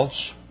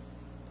results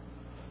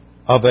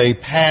of a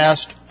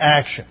past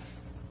action.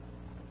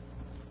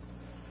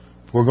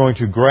 we're going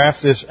to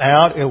graph this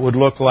out, it would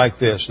look like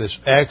this. This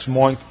X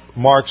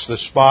marks the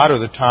spot or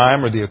the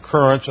time or the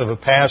occurrence of a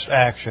past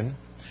action.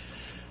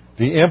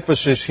 The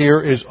emphasis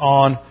here is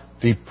on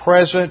the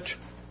present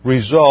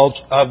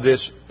results of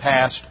this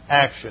past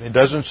action. It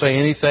doesn't say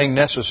anything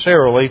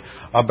necessarily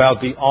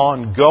about the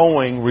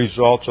ongoing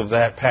results of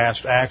that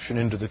past action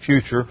into the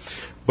future.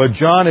 But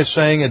John is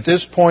saying at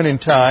this point in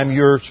time,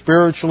 you're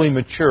spiritually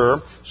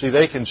mature. See,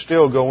 they can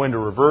still go into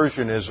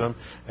reversionism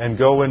and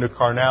go into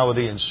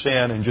carnality and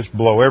sin and just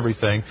blow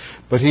everything.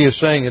 But he is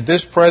saying at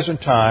this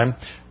present time,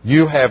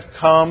 you have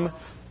come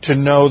to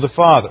know the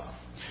Father.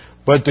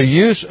 But the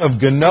use of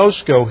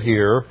gnosko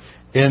here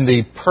in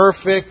the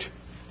perfect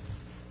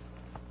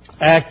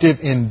active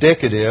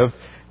indicative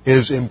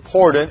is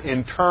important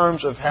in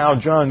terms of how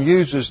John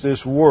uses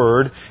this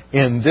word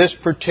in this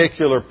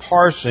particular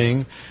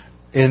parsing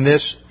in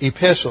this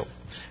epistle.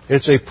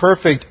 It's a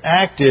perfect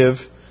active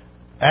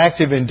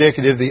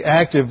indicative. The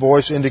active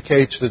voice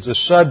indicates that the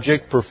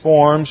subject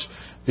performs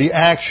the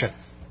action.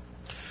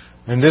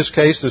 In this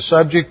case, the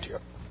subject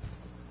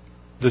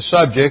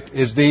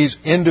is these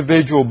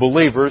individual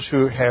believers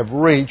who have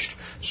reached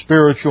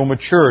spiritual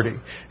maturity.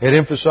 It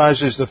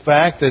emphasizes the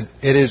fact that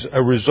it is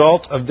a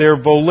result of their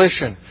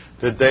volition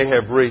that they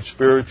have reached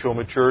spiritual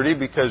maturity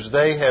because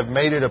they have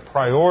made it a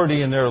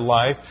priority in their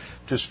life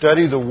to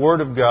study the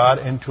Word of God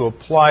and to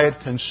apply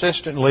it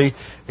consistently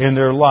in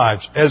their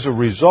lives. As a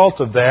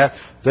result of that,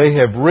 they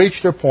have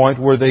reached a point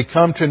where they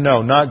come to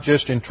know, not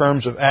just in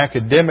terms of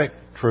academic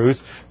truth,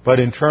 but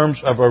in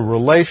terms of a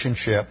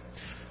relationship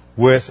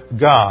with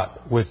God,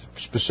 with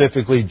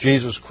specifically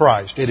Jesus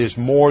Christ. It is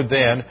more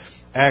than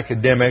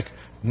academic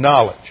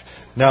knowledge.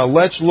 Now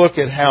let's look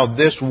at how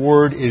this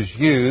word is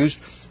used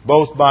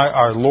both by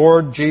our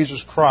Lord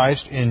Jesus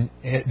Christ in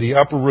the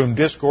Upper Room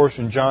Discourse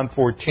in John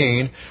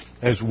 14,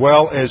 as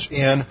well as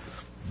in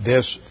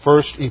this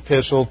first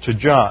epistle to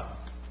John.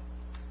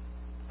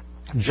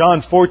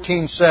 John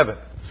 14:7.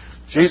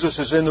 Jesus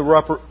is in the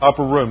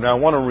upper room. Now I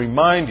want to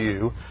remind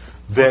you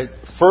that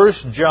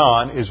 1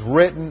 John is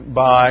written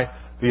by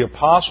the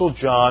Apostle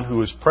John,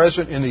 who is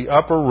present in the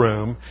upper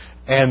room,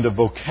 and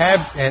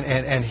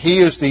and he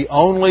is the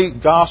only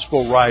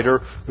gospel writer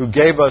who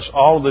gave us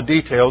all the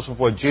details of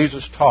what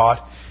Jesus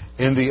taught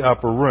in the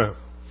upper room.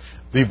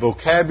 The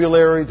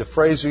vocabulary, the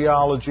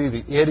phraseology,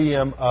 the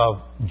idiom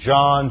of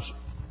John's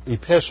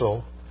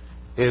epistle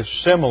is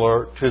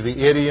similar to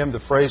the idiom, the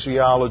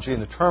phraseology,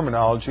 and the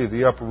terminology of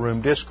the upper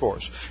room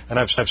discourse. And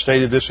I've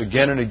stated this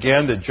again and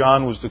again, that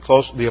John was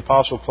the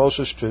apostle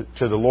closest to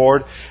the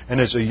Lord.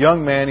 And as a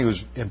young man, he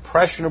was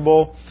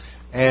impressionable,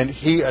 and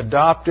he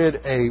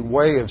adopted a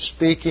way of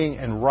speaking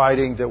and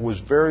writing that was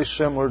very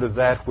similar to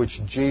that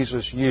which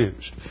Jesus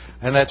used.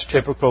 And that's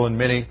typical in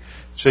many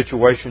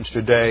situations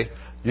today.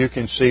 You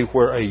can see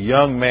where a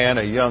young man,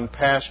 a young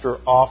pastor,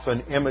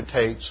 often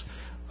imitates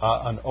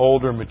an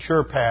older,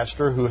 mature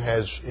pastor who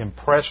has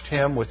impressed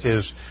him with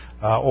his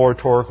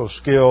oratorical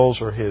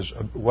skills or his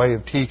way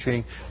of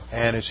teaching,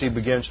 and as he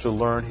begins to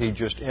learn, he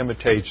just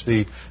imitates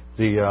the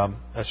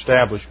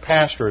established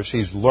pastor as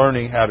he's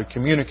learning how to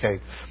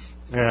communicate.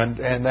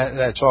 And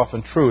that's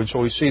often true. And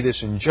so we see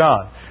this in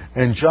John.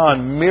 And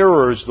John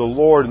mirrors the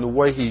Lord in the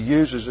way he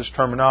uses this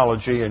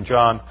terminology in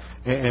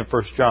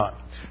 1 John.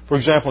 For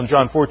example, in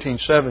John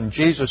 14:7,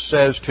 Jesus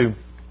says to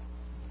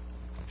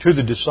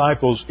the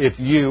disciples, if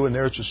you, and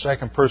there's a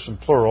second person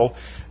plural,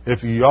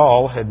 if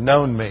y'all had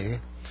known me,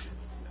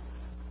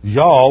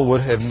 y'all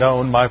would have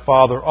known my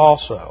Father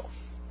also.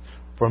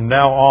 From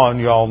now on,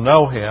 y'all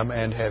know him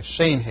and have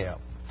seen him.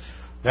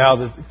 Now,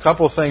 the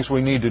couple of things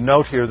we need to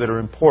note here that are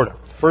important.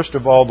 First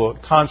of all, the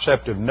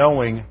concept of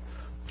knowing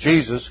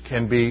Jesus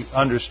can be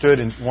understood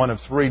in one of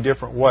three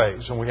different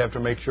ways, and we have to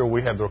make sure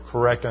we have the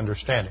correct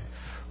understanding.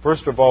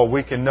 First of all,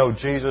 we can know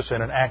Jesus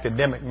in an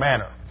academic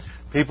manner.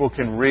 People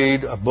can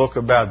read a book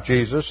about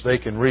Jesus, they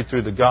can read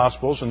through the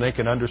Gospels, and they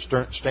can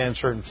understand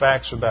certain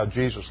facts about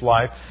Jesus'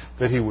 life,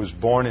 that he was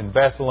born in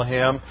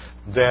Bethlehem,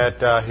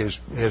 that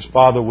his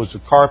father was a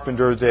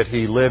carpenter, that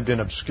he lived in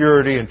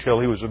obscurity until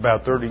he was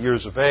about 30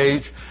 years of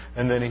age,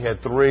 and then he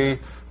had 3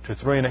 to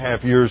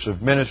 3.5 years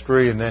of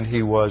ministry, and then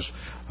he was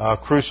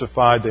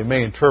crucified. They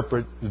may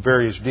interpret the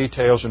various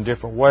details in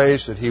different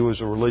ways, that he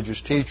was a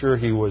religious teacher,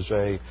 he was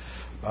a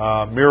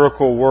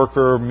miracle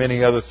worker,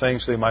 many other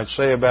things they might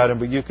say about him,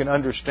 but you can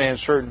understand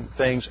certain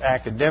things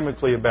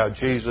academically about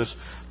Jesus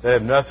that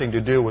have nothing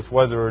to do with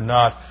whether or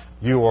not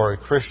you are a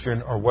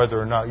Christian or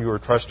whether or not you are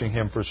trusting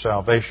him for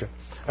salvation.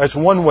 That's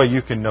one way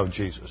you can know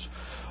Jesus.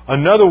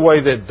 Another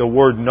way that the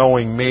word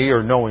knowing me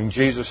or knowing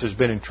Jesus has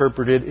been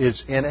interpreted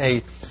is in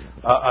a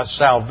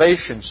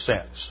salvation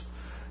sense.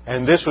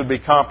 And this would be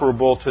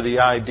comparable to the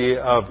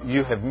idea of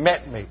you have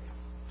met me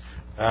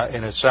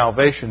in a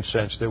salvation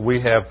sense, that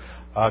we have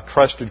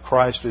trusted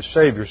Christ as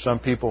Savior. Some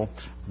people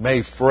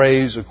may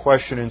phrase a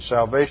question in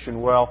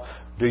salvation, well,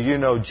 do you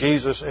know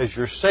Jesus as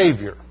your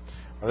Savior?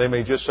 Or they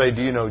may just say,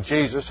 do you know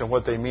Jesus? And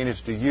what they mean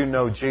is, do you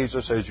know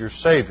Jesus as your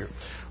Savior?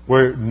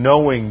 Where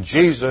knowing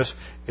Jesus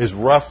is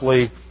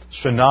roughly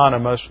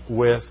synonymous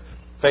with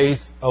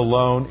faith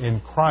alone in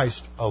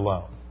Christ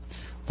alone.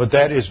 But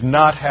that is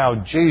not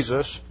how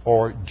Jesus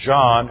or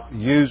John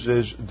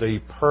uses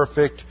the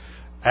perfect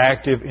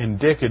active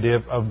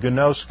indicative of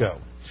gnosko.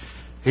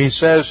 He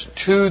says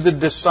to the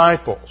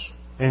disciples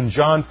in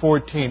John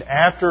 14,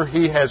 after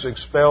he has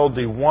expelled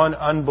the one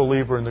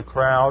unbeliever in the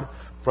crowd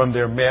from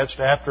their midst,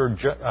 after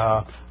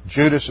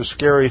Judas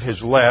Iscariot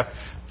has left,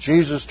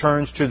 Jesus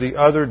turns to the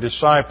other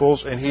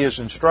disciples and he is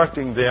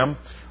instructing them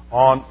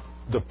on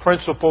the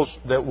principles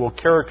that will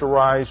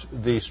characterize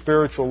the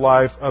spiritual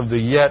life of the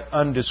yet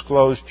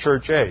undisclosed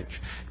church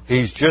age.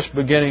 He's just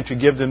beginning to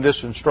give them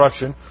this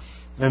instruction,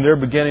 and they're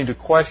beginning to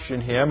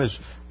question him. As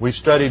we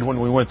studied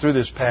when we went through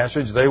this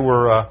passage, they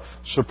were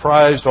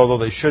surprised, although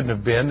they shouldn't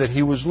have been, that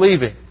he was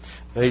leaving.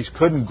 They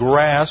couldn't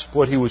grasp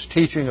what he was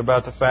teaching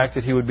about the fact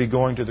that he would be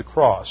going to the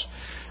cross.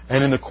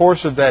 And in the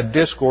course of that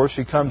discourse,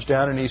 he comes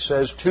down and he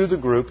says to the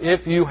group,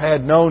 if you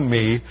had known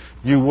me,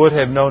 you would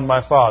have known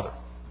my Father.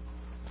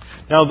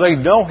 Now, they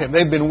know him.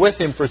 They've been with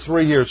him for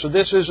 3 years. So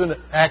this isn't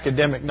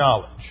academic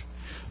knowledge.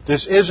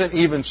 This isn't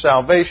even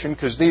salvation,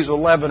 because these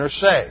 11 are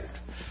saved.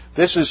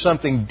 This is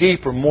something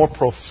deeper, more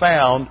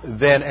profound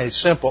than a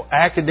simple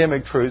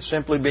academic truth,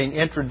 simply being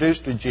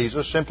introduced to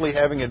Jesus, simply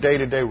having a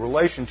day-to-day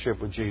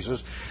relationship with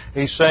Jesus.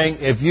 He's saying,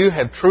 if you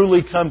have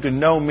truly come to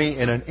know me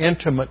in an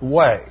intimate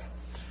way,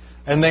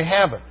 and they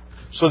haven't.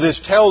 So this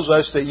tells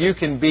us that you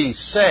can be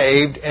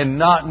saved and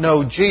not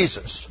know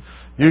Jesus.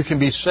 You can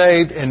be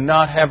saved and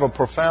not have a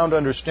profound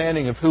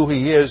understanding of who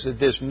He is, that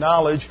this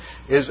knowledge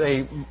is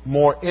a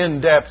more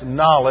in-depth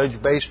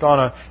knowledge based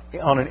on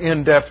an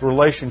in-depth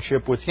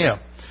relationship with Him.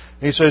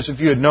 He says, if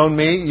you had known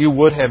me, you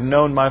would have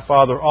known my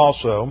Father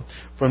also.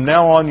 From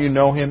now on you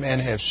know Him and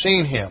have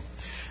seen Him.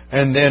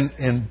 And then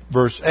in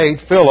verse 8,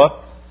 Philip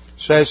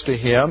says to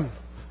Him,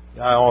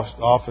 I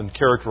often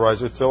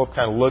characterize it, Philip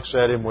kind of looks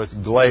at Him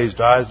with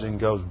glazed eyes and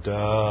goes,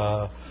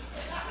 duh.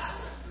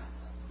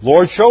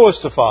 Lord, show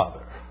us the Father.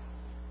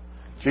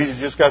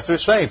 Jesus just got through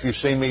saying, if you've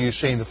seen me, you've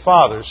seen the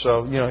Father.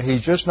 So,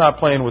 he's just not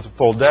playing with the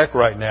full deck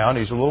right now, and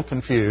he's a little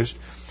confused.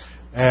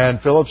 And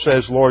Philip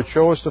says, Lord,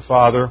 show us the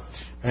Father,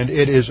 and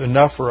it is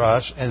enough for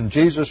us. And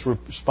Jesus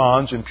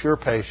responds in pure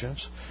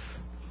patience,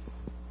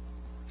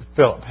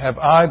 Philip, have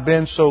I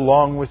been so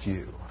long with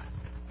you,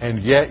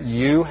 and yet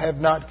you have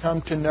not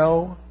come to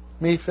know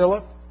me,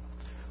 Philip?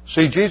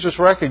 See, Jesus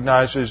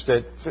recognizes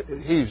that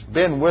he's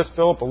been with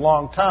Philip a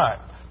long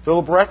time.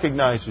 Philip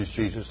recognizes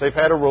Jesus. They've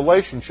had a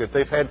relationship.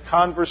 They've had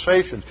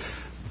conversations.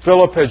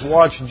 Philip has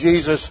watched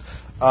Jesus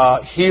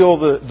heal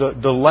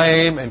the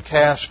lame and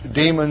cast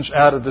demons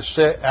out of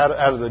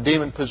the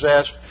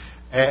demon-possessed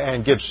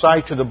and give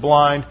sight to the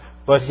blind.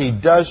 But he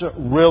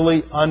doesn't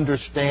really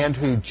understand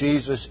who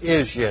Jesus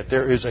is yet.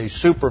 There is a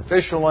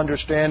superficial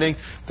understanding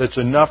that's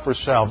enough for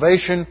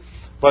salvation,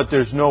 but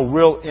there's no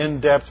real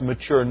in-depth,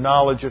 mature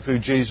knowledge of who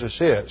Jesus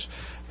is.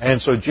 And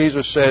so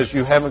Jesus says,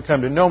 you haven't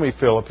come to know me,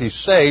 Philip. He's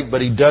saved,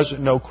 but he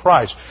doesn't know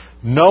Christ.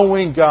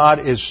 Knowing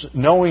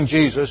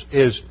Jesus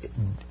is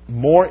a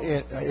more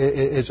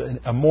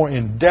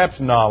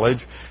in-depth knowledge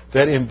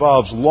that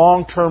involves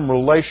long-term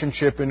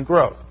relationship and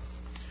growth.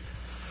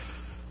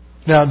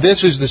 Now,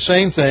 this is the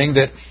same thing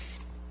that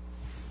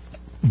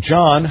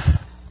John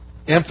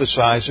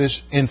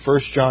emphasizes in 1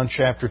 John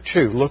chapter 2.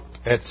 Look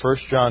at 1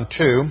 John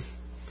 2,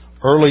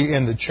 early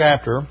in the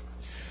chapter,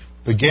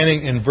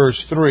 beginning in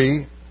verse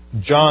 3.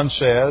 John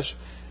says,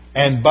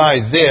 and by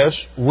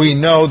this we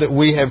know that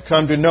we have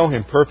come to know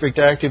Him. Perfect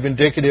active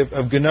indicative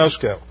of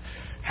gnosko.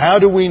 How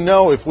do we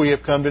know if we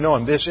have come to know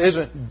Him? This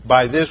isn't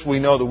by this we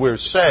know that we're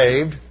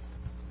saved,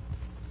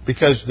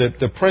 because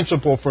the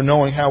principle for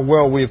knowing how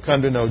well we have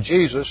come to know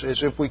Jesus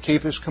is if we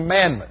keep His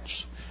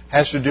commandments. It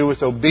has to do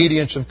with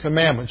obedience of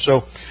commandments.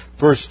 So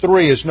verse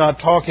 3 is not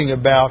talking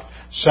about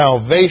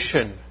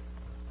salvation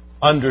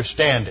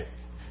understanding.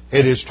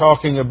 It is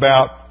talking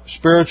about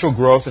spiritual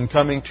growth and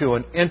coming to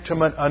an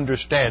intimate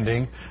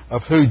understanding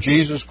of who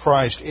Jesus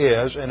Christ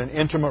is and an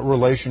intimate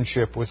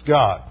relationship with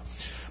God.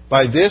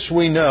 By this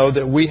we know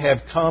that we have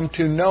come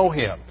to know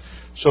Him.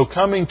 So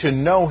coming to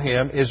know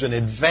Him is an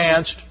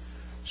advanced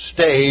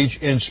stage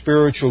in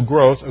spiritual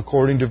growth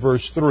according to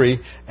verse 3,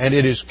 and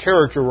it is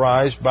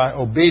characterized by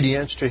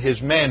obedience to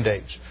His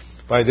mandates.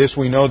 By this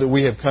we know that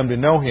we have come to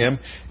know Him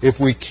if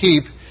we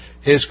keep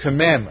His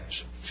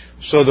commandments.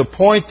 So the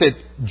point that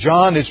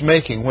John is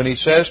making when he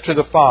says to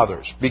the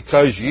fathers,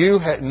 because you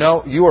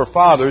are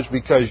fathers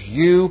because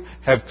you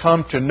have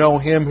come to know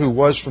Him who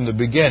was from the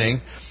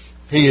beginning,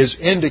 he is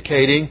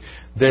indicating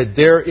that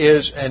there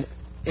is an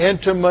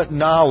intimate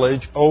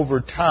knowledge over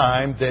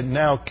time that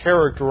now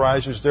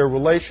characterizes their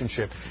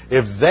relationship.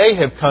 If they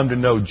have come to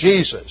know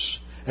Jesus,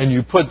 and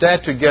you put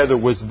that together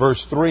with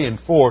verse 3 and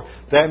 4,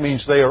 that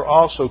means they are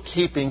also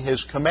keeping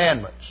His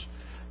commandments.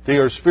 They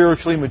are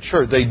spiritually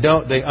mature.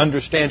 They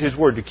understand His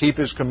Word. To keep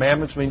His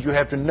commandments means you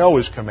have to know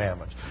His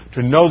commandments.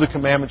 To know the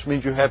commandments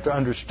means you have to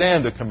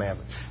understand the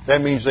commandments.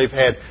 That means they've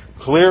had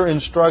clear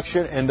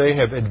instruction and they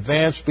have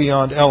advanced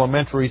beyond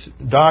elementary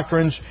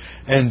doctrines,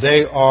 and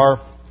they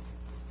are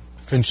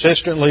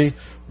consistently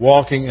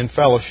walking in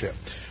fellowship.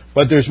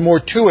 But there's more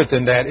to it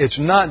than that. It's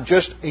not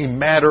just a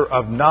matter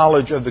of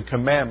knowledge of the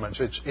commandments.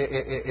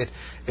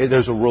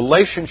 There's a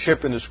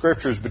relationship in the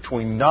Scriptures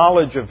between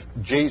knowledge of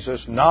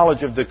Jesus,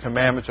 knowledge of the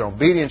commandments, and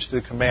obedience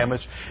to the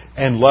commandments,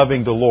 and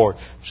loving the Lord.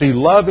 See,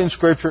 love in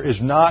Scripture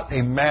is not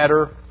a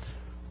matter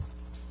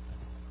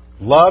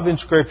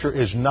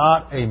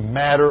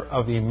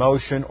of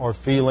emotion or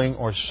feeling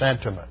or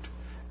sentiment.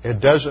 It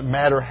doesn't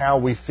matter how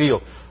we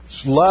feel.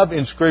 Love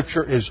in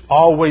Scripture is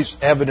always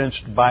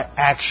evidenced by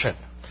action.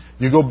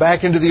 You go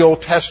back into the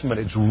Old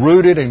Testament, it's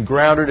rooted and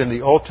grounded in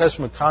the Old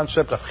Testament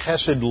concept of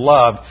chesed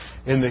love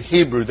in the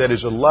Hebrew, that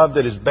is a love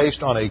that is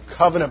based on a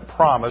covenant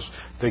promise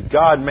that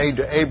God made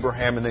to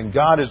Abraham, and then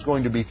God is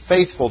going to be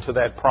faithful to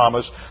that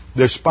promise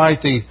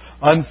despite the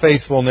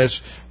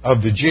unfaithfulness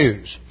of the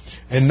Jews.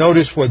 And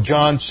notice what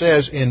John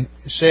said in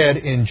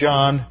 1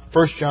 John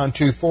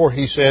 2:4.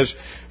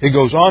 He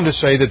goes on to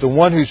say that the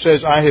one who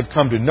says, I have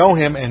come to know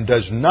him and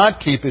does not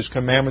keep his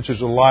commandments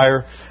is a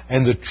liar,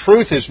 and the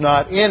truth is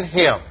not in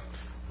him.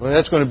 Well,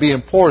 that's going to be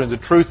important. The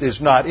truth is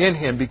not in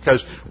him,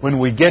 because when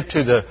we get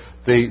to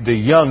the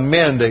young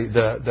men,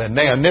 the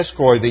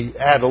neoniskoi, the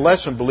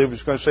adolescent believers,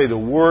 it's going to say the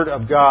Word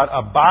of God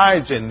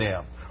abides in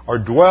them, or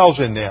dwells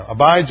in them,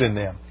 abides in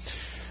them.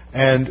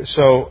 And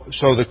so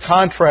the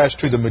contrast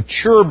to the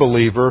mature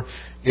believer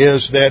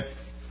is that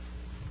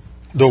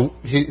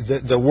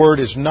the Word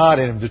is not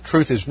in him, the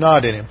truth is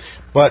not in him.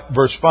 But,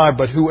 verse 5,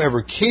 but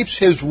whoever keeps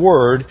his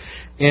Word,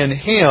 in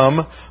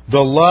him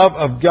the love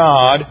of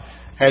God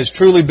has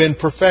truly been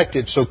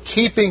perfected. So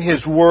keeping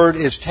His Word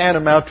is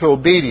tantamount to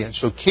obedience.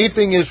 So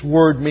keeping His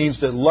Word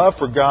means that love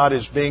for God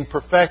is being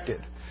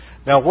perfected.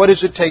 Now, what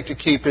does it take to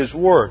keep His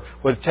Word?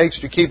 What it takes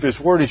to keep His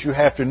Word is you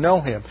have to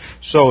know Him.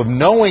 So if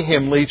knowing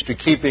Him leads to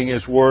keeping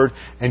His Word,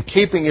 and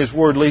keeping His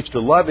Word leads to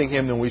loving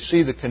Him, then we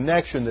see the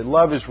connection that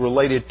love is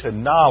related to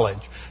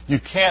knowledge. You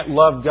can't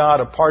love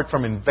God apart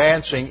from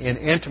advancing in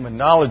intimate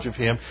knowledge of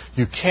Him.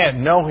 You can't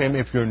know Him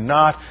if you're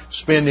not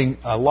spending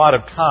a lot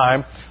of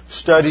time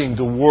studying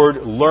the Word,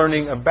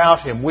 learning about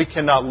Him. We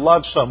cannot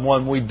love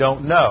someone we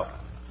don't know.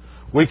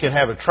 We can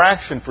have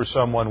attraction for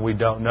someone we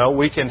don't know.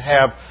 We can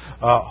have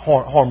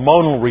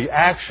hormonal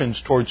reactions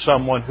towards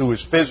someone who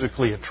is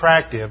physically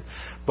attractive,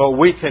 but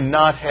we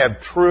cannot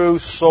have true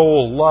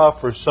soul love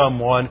for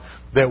someone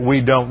that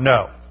we don't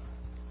know.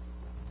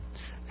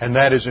 And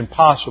that is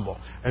impossible.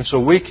 And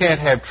so we can't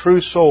have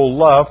true soul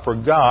love for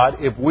God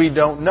if we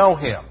don't know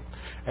Him.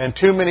 And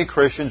too many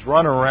Christians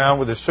run around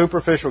with a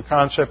superficial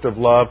concept of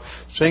love,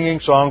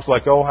 singing songs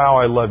like, Oh, How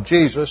I Love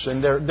Jesus,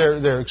 and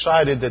they're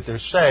excited that they're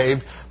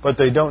saved, but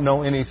they don't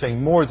know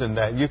anything more than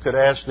that. You could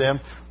ask them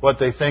what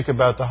they think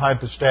about the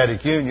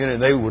hypostatic union,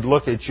 and they would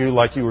look at you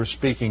like you were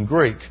speaking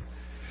Greek.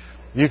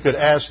 You could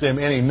ask them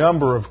any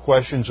number of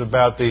questions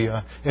about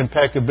the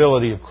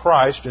impeccability of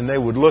Christ, and they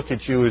would look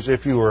at you as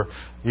if you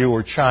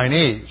were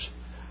Chinese.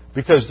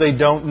 Because they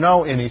don't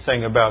know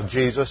anything about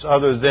Jesus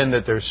other than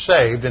that they're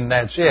saved, and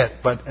that's it.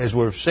 But as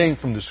we're seeing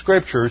from the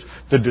Scriptures,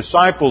 the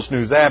disciples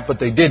knew that, but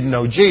they didn't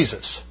know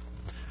Jesus.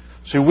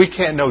 See, we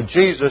can't know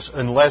Jesus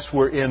unless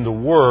we're in the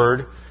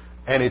Word,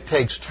 and it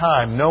takes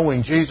time.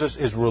 Knowing Jesus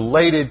is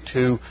related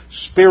to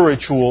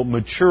spiritual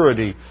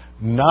maturity,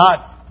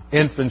 not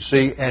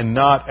infancy and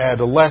not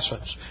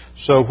adolescence.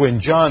 So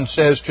when John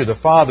says to the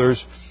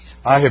fathers,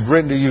 I have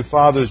written to you,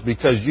 fathers,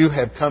 because you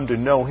have come to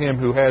know Him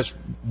who has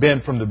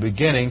been from the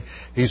beginning.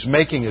 He's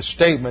making a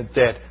statement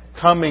that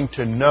coming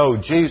to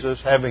know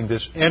Jesus, having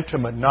this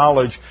intimate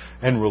knowledge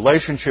and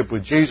relationship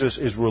with Jesus,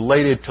 is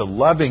related to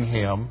loving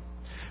Him.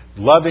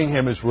 Loving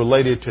Him is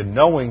related to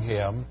knowing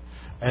Him.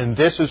 And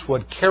this is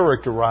what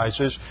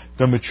characterizes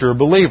the mature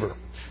believer.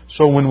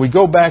 So when we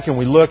go back and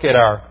we look at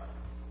our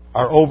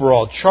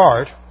overall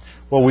chart,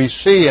 what we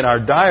see in our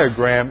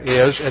diagram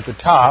is, at the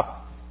top,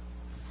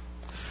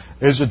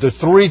 is that the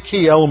three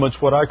key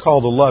elements, what I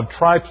call the love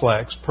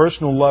triplex: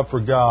 personal love for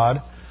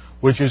God,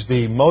 which is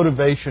the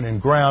motivation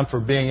and ground for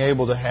being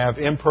able to have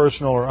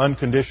impersonal or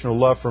unconditional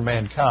love for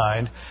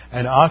mankind,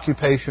 and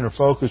occupation or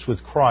focus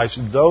with Christ.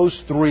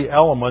 Those three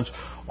elements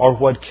are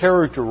what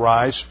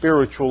characterize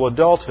spiritual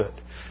adulthood.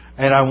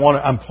 And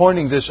I'm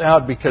pointing this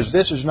out because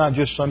this is not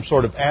just some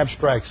sort of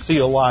abstract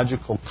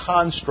theological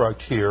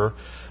construct here,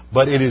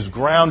 but it is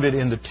grounded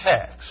in the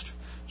text.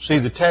 See,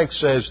 the text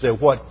says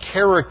that what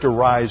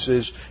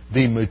characterizes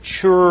the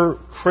mature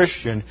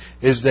Christian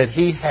is that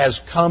he has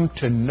come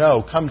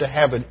to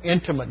have an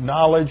intimate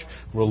knowledge,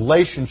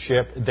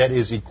 relationship that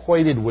is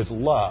equated with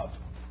love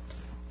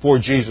for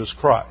Jesus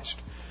Christ.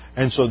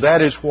 And so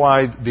that is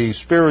why the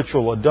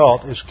spiritual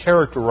adult is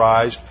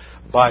characterized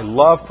by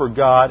love for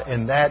God,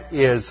 and that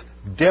is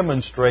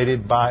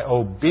demonstrated by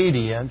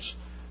obedience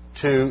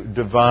to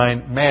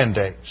divine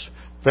mandates.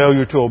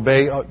 Failure to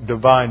obey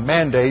divine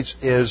mandates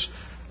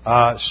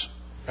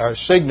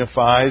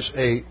signifies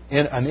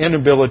an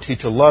inability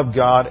to love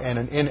God and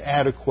an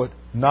inadequate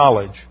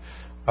knowledge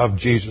of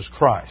Jesus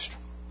Christ.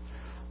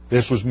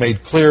 This was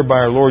made clear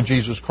by our Lord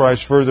Jesus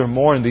Christ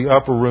furthermore in the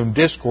upper room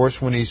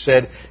discourse when He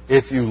said,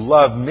 If you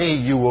love me,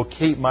 you will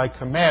keep my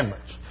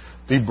commandments.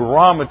 the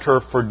barometer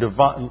for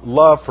divine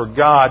love for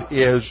God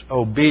is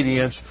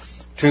obedience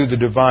to the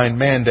divine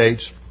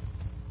mandates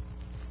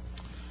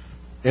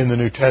in the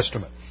New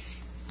Testament.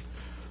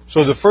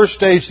 So the first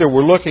stage that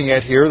we're looking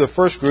at here, the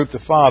first group, the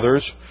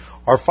fathers,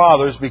 are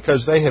fathers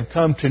because they have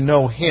come to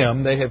know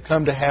Him. They have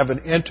come to have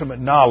an intimate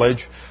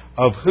knowledge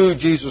of who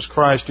Jesus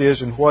Christ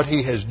is and what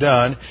He has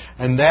done,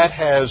 and that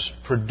has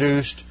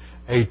produced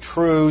a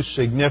true,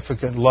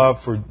 significant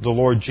love for the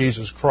Lord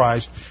Jesus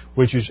Christ,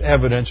 which is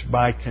evidenced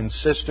by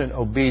consistent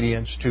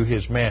obedience to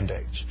His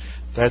mandates.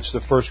 That's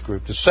the first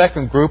group. The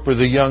second group are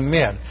the young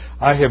men.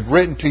 I have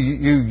written to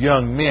you,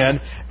 young men,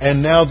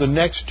 and now the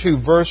next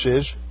two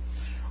verses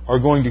are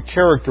going to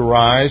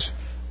characterize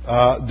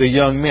the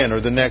young men, or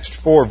the next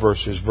four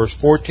verses, verse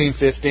 14,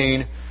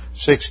 15,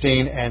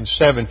 16, and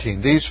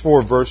 17. These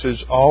four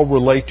verses all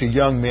relate to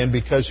young men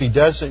because he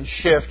doesn't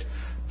shift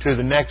to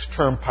the next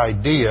term,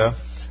 paideia,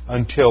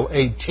 until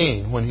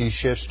 18, when he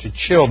shifts to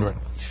children.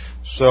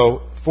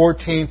 So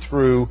 14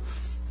 through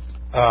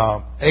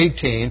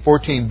 18,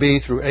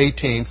 14b through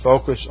 18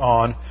 focus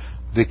on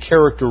the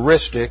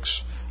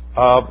characteristics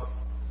of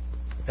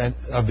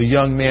the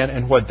young men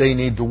and what they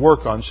need to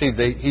work on. See,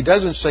 he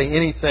doesn't say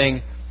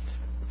anything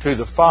to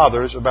the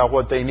fathers about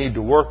what they need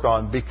to work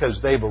on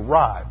because they've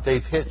arrived.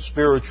 They've hit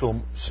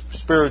spiritual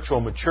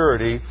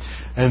maturity,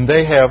 and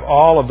they have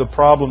all of the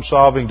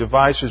problem-solving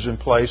devices in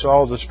place,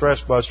 all of the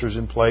stress busters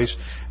in place,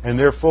 and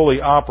they're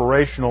fully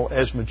operational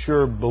as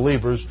mature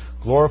believers,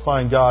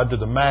 glorifying God to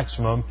the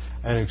maximum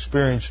and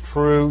experience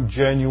true,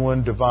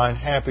 genuine, divine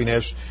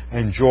happiness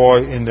and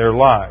joy in their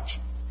lives.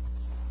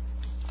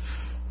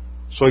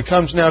 So he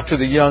comes now to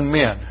the young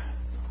men,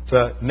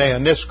 the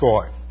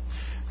neoniskoi,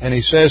 and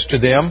he says to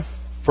them,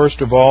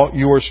 first of all,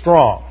 you are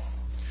strong.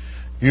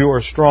 You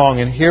are strong.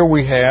 And here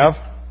we have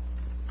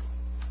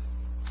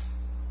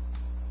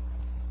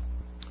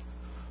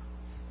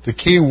the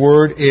key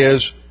word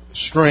is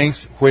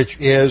strength, which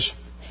is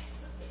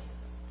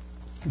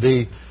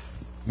the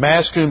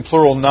masculine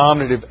plural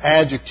nominative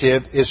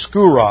adjective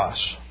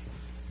iskouros.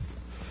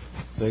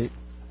 The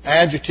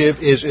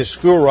adjective is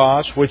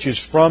iskouros, which is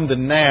from the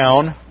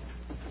noun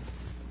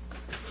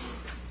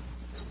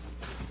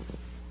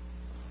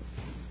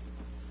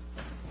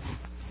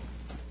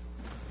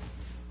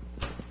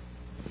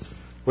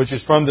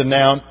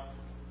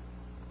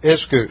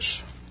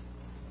ischus.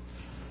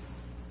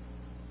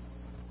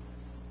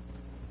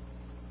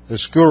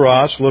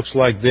 Iskouros looks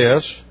like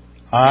this.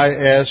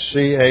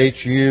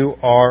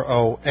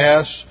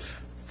 I-S-C-H-U-R-O-S,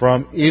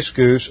 from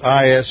ischus,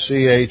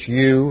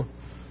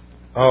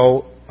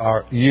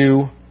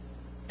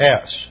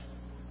 I-S-C-H-U-O-R-U-S.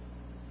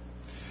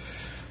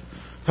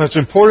 Now it's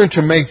important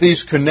to make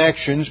these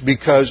connections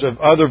because of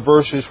other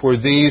verses where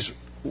this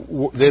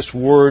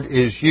word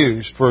is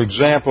used. For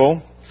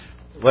example,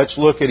 let's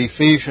look at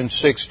Ephesians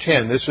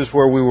 6:10. This is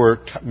where we were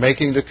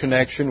making the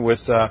connection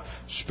with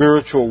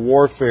spiritual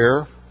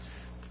warfare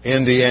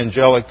in the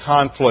angelic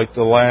conflict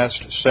the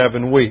last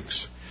 7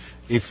 weeks.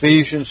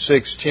 Ephesians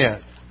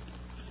 6:10.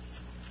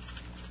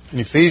 In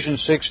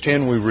Ephesians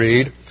 6:10 we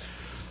read,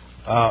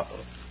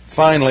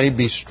 finally,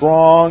 be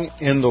strong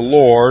in the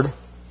Lord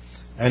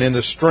and in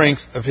the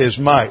strength of His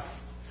might.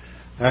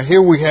 Now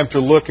here we have to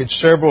look at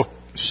several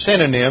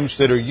synonyms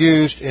that are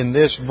used in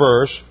this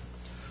verse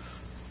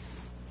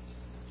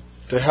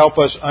to help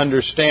us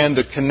understand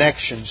the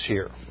connections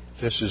here.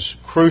 This is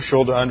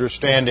crucial to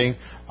understanding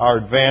our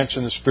advance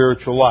in the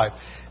spiritual life.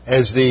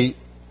 As the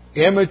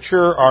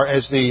immature or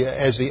as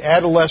the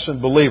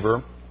adolescent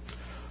believer,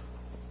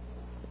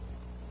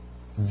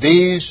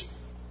 these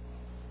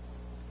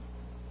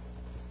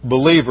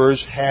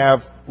believers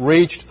have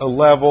reached a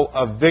level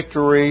of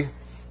victory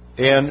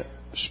in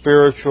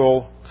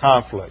spiritual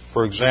conflict.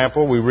 For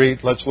example,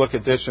 let's look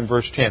at this in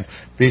verse 10.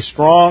 Be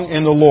strong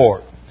in the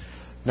Lord.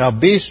 Now,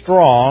 be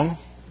strong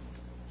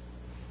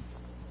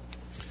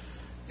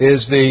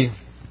is the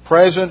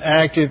present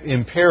active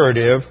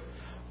imperative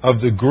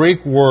of the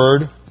Greek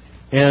word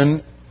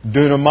in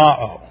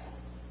dunamao.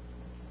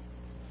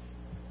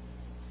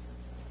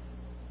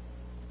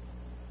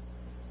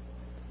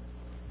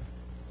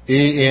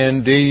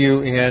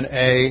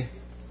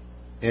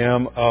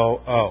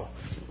 E-N-D-U-N-A-M-O-O.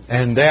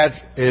 And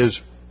that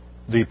is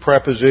the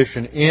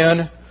preposition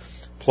in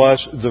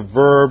plus the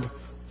verb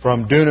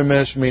from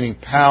dunamis, meaning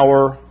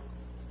power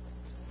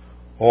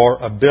or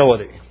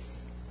ability.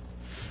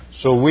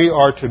 So we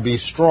are to be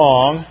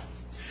strong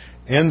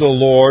in the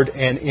Lord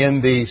and in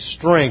the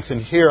strength.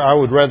 And here I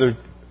would rather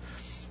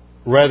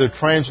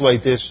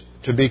translate this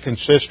to be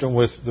consistent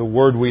with the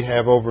word we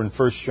have over in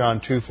 1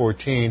 John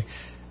 2:14,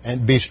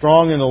 and be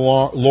strong in the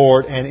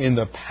Lord and in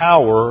the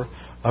power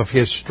of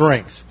His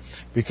strength.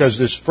 Because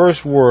this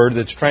first word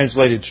that's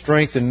translated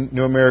strength in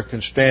New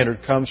American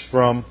Standard comes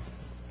from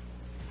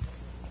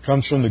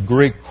the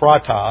Greek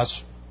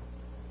kratos,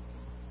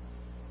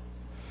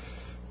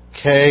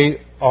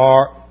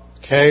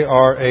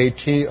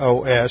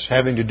 K-R-A-T-O-S,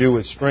 having to do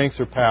with strength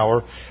or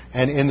power,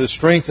 and in the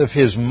strength of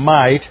His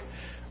might,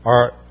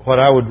 or what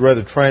I would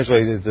rather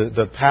translate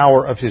the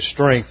power of His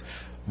strength.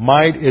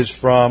 Might is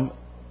from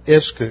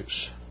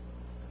ischus,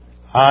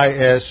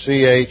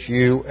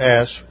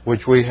 ischus,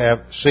 which we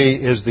have C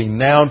is the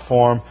noun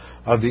form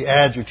of the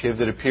adjective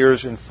that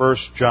appears in 1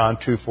 John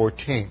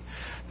 2:14.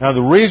 Now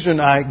the reason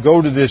I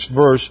go to this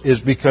verse is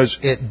because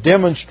it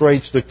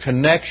demonstrates the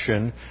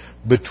connection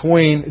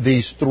between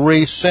these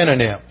three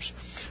synonyms.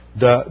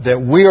 That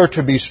we are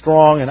to be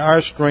strong and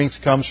our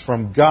strength comes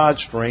from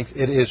God's strength.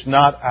 It is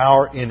not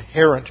our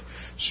inherent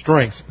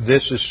strength.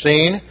 This is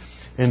seen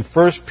in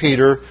 1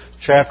 Peter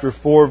chapter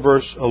 4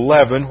 verse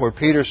 11 where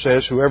Peter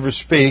says, whoever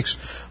speaks,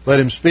 let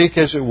him speak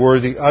as it were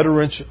the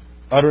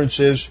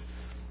utterances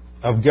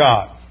of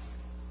God.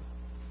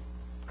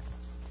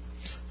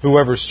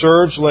 Whoever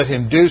serves, let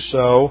him do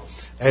so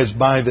as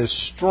by the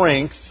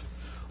strength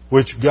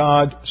which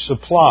God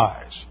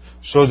supplies.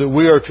 So that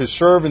we are to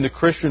serve in the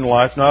Christian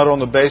life not on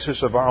the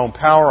basis of our own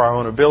power, our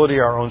own ability,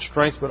 our own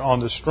strength, but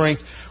on the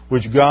strength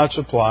which God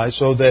supplies,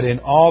 so that in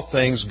all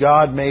things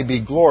God may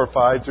be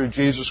glorified through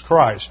Jesus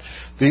Christ.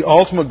 The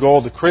ultimate goal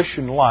of the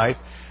Christian life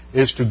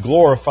is to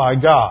glorify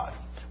God.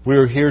 We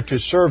are here to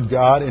serve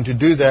God, and to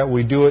do that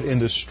we do it in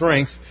the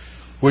strength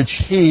which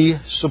He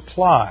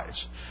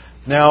supplies.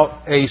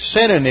 Now, a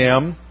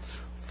synonym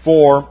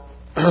for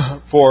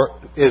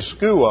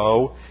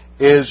iskuo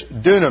is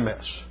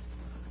dunamis,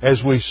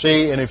 as we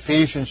see in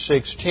Ephesians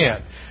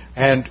 6:10.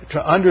 And to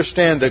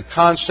understand the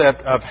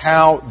concept of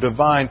how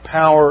divine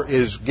power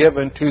is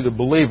given to the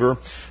believer,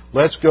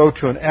 let's go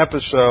to an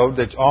episode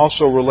that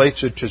also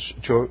relates it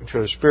to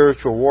a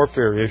spiritual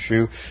warfare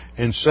issue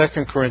in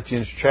 2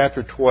 Corinthians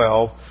chapter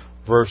 12,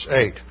 verse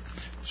 8.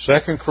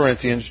 2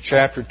 Corinthians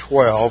chapter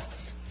 12,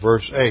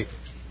 verse 8.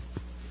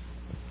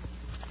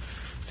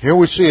 Here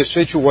we see a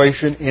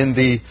situation in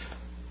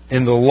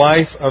the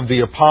life of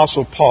the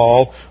Apostle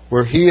Paul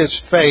where he is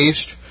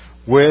faced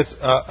with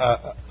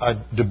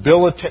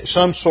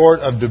some sort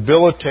of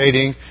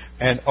debilitating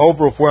and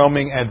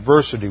overwhelming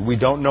adversity. We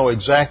don't know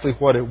exactly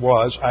what it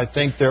was. I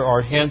think there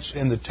are hints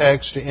in the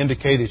text to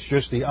indicate it's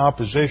just the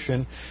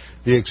opposition,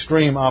 the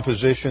extreme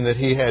opposition that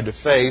he had to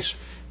face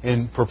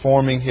in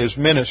performing his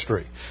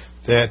ministry.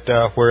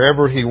 That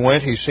wherever he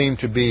went, he seemed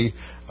to be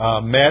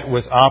met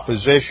with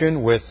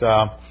opposition, with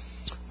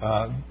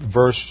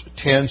verse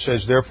 10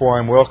 says, therefore I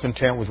am well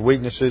content with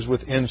weaknesses,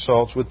 with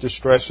insults, with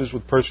distresses,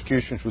 with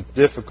persecutions, with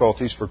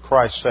difficulties for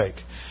Christ's sake.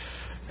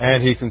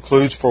 And he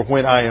concludes, for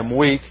when I am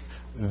weak,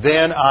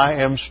 then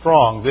I am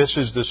strong. This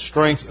is the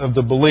strength of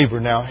the believer.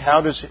 Now,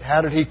 how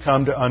did he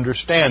come to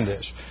understand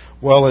this?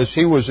 Well, as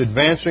he was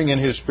advancing in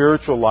his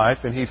spiritual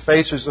life, and he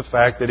faces the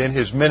fact that in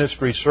his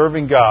ministry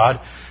serving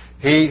God,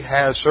 he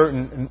has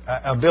certain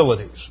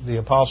abilities. The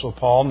Apostle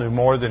Paul knew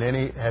more than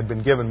had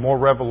been given more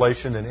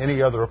revelation than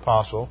any other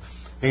apostle.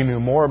 He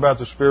knew more about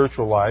the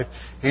spiritual life.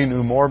 He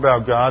knew more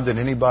about God than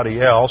anybody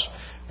else.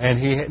 And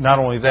he, not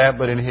only that,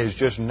 but in his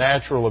just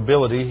natural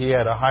ability, he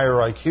had a higher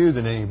IQ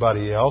than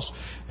anybody else.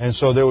 And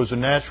so there was a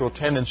natural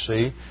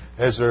tendency,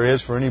 as there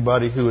is for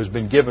anybody who has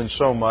been given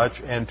so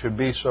much and to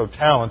be so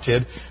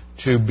talented,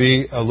 to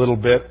be a little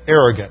bit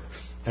arrogant.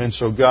 And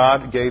so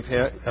God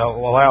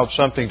allowed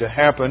something to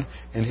happen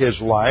in his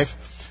life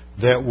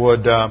that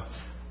would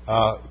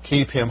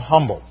keep him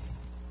humble.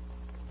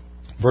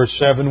 Verse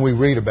 7, we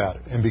read about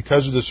it. And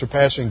because of the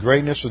surpassing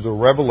greatness of the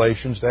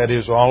revelations, that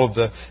is, all of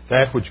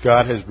that which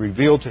God has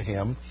revealed to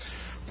him,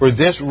 for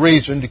this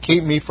reason, to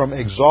keep me from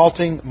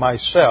exalting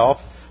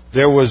myself,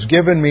 there was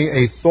given me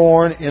a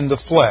thorn in the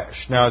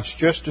flesh. Now, it's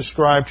just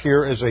described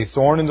here as a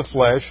thorn in the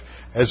flesh,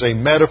 as a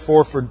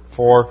metaphor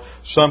for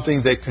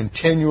something that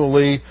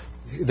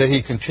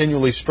he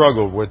continually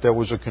struggled with. There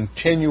was a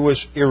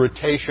continuous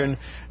irritation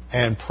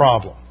and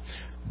problem.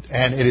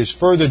 And it is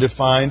further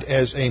defined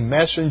as a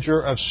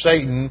messenger of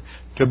Satan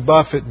to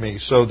buffet me,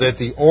 so that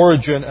the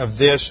origin of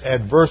this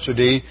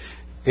adversity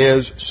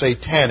is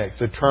satanic.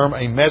 The term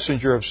a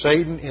messenger of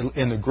Satan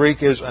in the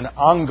Greek is an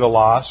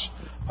angelos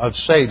of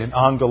Satan.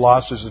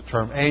 Angelos is the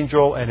term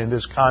angel, and in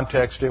this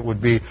context it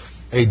would be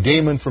a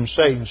demon from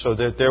Satan, so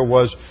that there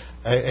was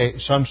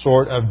some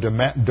sort of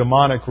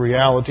demonic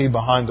reality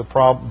behind the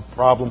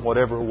problem,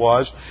 whatever it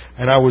was.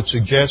 And I would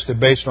suggest that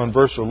based on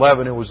verse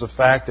 11, it was the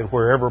fact that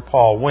wherever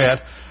Paul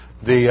went,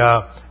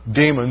 the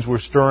demons were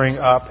stirring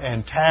up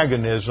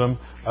antagonism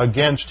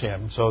against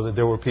him, so that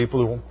there were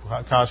people who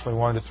constantly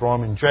wanted to throw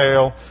him in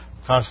jail,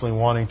 constantly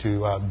wanting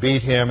to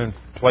beat him in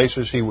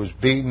places he was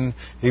beaten,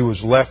 he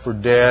was left for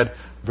dead,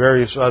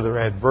 various other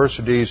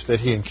adversities that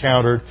he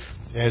encountered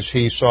as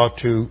he sought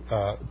to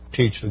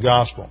teach the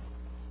gospel.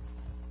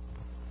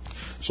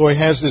 So he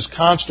has this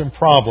constant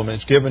problem, and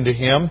it's given to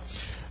him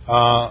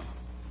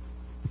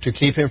to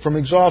keep him from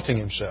exalting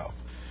himself.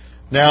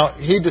 Now,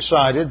 he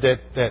decided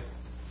that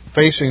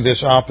facing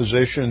this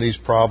opposition and these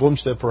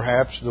problems, that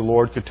perhaps the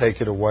Lord could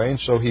take it away. And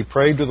so he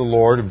prayed to the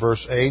Lord in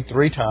verse 8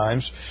 3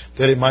 times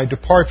that it might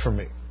depart from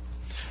me.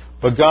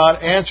 But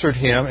God answered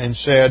him and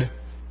said,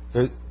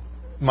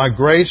 my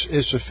grace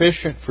is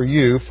sufficient for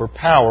you, for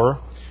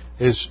power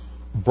is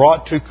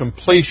brought to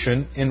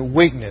completion in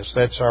weakness.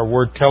 That's our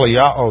word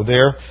teleao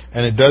there,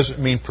 and it doesn't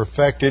mean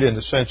perfected in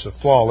the sense of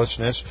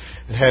flawlessness.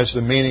 It has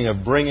the meaning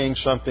of bringing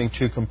something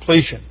to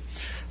completion.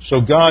 So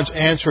God's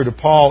answer to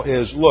Paul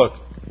is, look,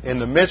 in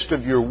the midst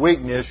of your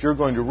weakness, you're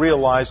going to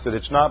realize that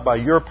it's not by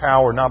your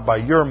power, not by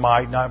your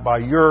might, not by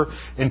your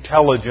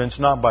intelligence,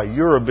 not by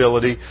your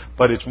ability,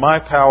 but it's my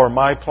power,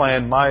 my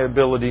plan, my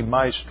ability,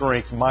 my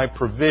strength, my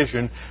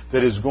provision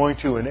that is going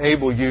to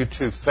enable you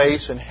to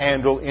face and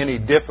handle any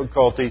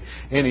difficulty,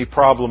 any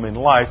problem in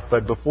life.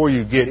 But before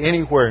you get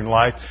anywhere in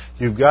life,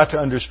 you've got to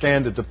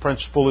understand that the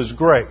principle is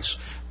grace.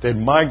 That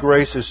my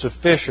grace is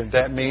sufficient.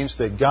 That means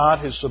that God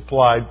has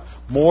supplied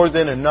more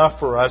than enough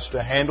for us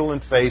to handle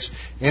and face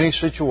any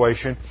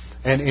situation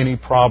and any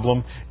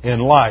problem in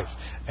life.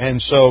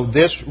 And so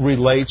this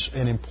relates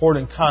an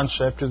important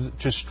concept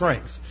to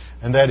strength.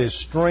 And that is,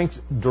 strength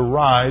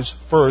derives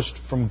first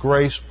from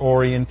grace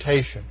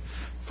orientation.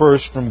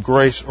 First from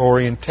grace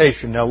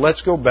orientation. Now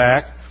let's go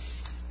back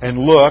and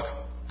look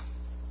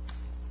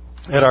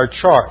at our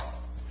chart.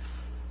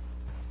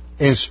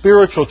 In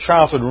spiritual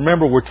childhood,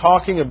 remember, we're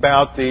talking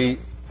about the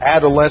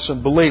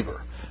adolescent believer.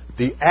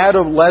 The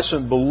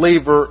adolescent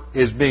believer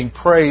is being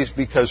praised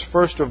because,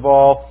 first of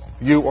all,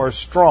 you are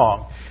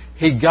strong.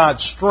 He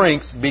got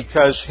strength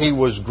because he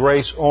was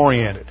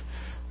grace-oriented.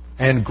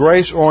 And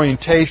grace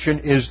orientation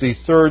is the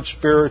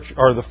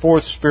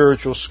fourth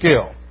spiritual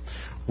skill.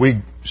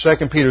 2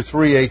 Peter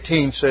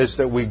 3:18 says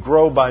that we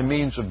grow by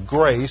means of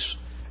grace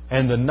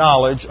and the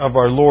knowledge of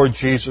our Lord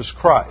Jesus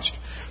Christ.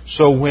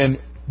 So when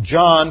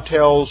John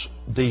tells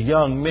the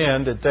young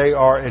men that they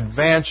are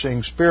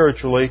advancing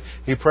spiritually,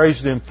 he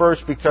praises them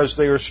first because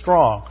they are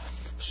strong.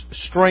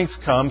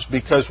 Strength comes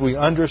because we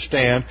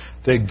understand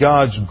that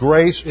God's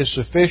grace is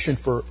sufficient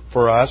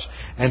for us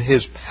and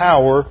His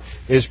power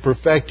is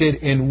perfected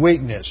in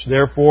weakness.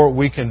 Therefore,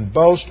 we can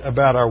boast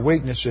about our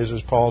weaknesses,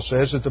 as Paul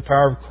says, that the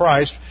power of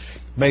Christ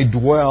may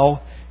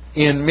dwell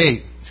in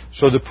me.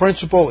 So the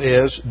principle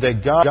is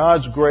that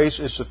God's grace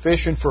is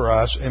sufficient for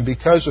us, and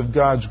because of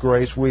God's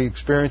grace, we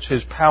experience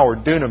His power,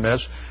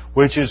 dunamis,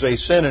 which is a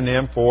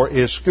synonym for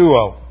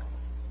iskuo.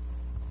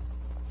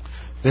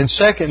 Then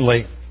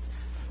secondly,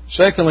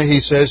 he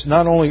says,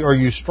 not only are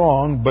you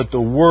strong, but the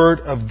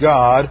Word of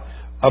God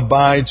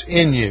abides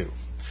in you.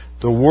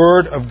 The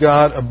Word of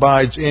God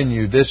abides in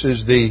you. This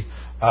is the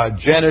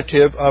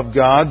genitive of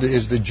God,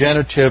 is the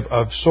genitive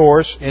of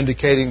source,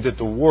 indicating that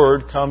the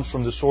Word comes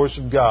from the source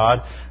of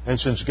God. And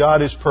since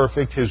God is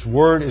perfect, His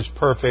Word is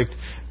perfect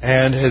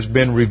and has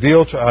been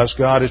revealed to us,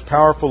 God is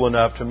powerful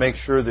enough to make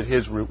sure that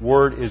His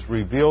Word is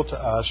revealed to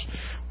us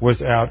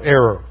without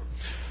error.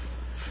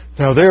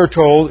 Now they are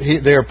told,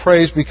 they are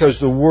praised because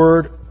the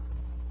Word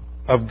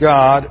of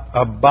God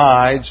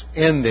abides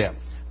in them.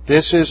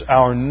 This is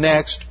our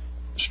next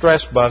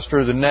stress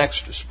buster, the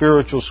next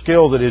spiritual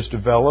skill that is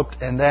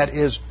developed, and that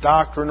is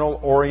doctrinal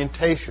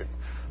orientation.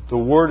 The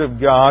Word of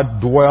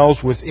God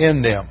dwells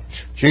within them.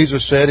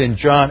 Jesus said in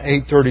John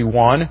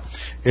 8:31,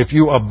 if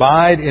you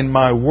abide in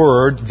my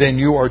Word, then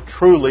you are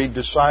truly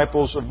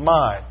disciples of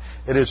mine.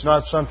 It is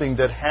not something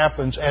that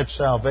happens at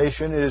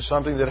salvation. It is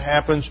something that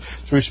happens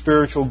through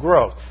spiritual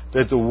growth.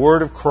 That the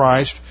Word of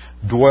Christ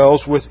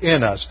dwells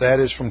within us. That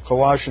is from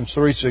Colossians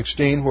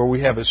 3:16, where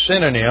we have a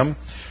synonym.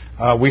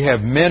 We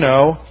have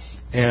meno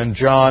in 1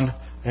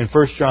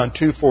 John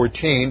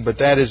 2:14, but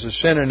that is a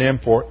synonym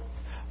for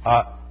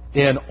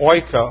in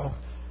oiko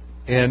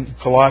in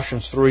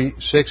Colossians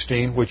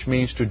 3:16, which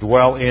means to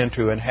dwell in,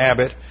 to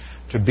inhabit,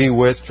 to be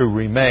with, to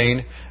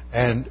remain.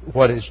 And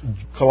what is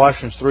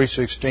Colossians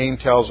 3:16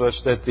 tells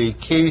us that the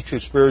key to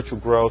spiritual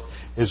growth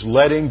is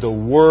letting the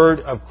Word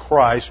of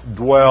Christ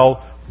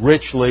dwell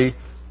richly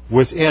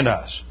within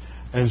us.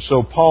 And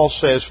so Paul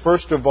says,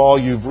 first of all,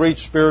 you've reached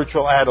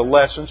spiritual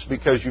adolescence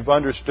because you've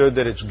understood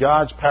that it's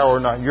God's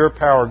power, not your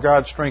power,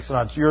 God's strength,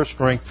 not your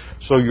strength.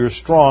 So you're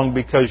strong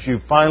because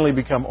you've finally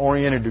become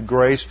oriented to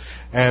grace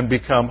and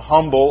become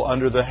humble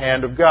under the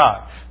hand of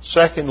God.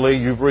 Secondly,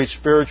 you've reached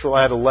spiritual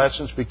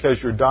adolescence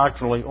because you're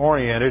doctrinally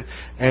oriented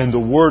and the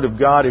Word of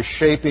God is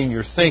shaping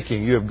your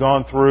thinking. You have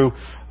gone through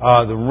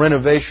the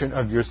renovation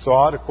of your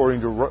thought, according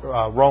to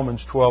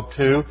Romans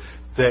 12:2.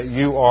 That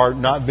you are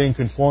not being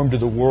conformed to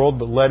the world,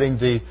 but letting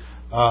the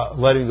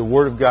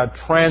Word of God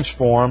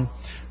transform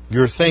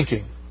your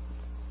thinking.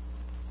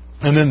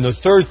 And then the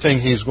third thing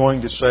he's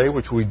going to say,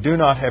 which we do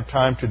not have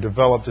time to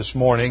develop this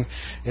morning,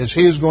 is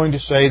he is going to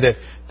say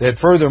that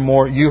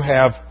furthermore you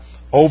have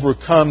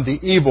overcome the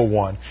evil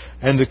one.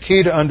 And the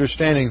key to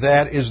understanding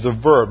that is the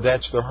verb.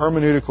 That's the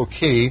hermeneutical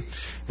key.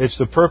 It's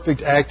the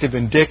perfect active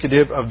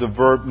indicative of the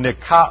verb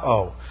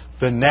nikao.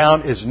 The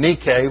noun is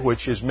Nike,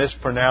 which is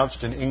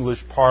mispronounced in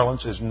English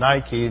parlance as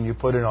Nike, and you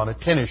put it on a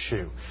tennis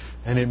shoe.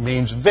 And it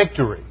means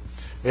victory.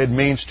 It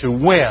means to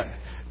win.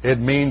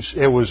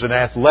 It was an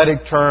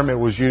athletic term, it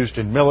was used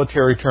in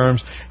military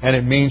terms, and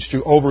it means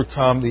to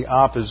overcome the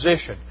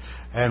opposition.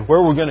 And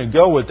where we're going to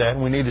go with that,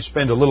 and we need to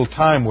spend a little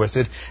time with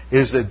it,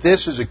 is that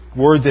this is a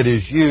word that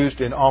is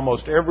used in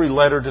almost every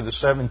letter to the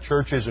seven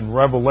churches in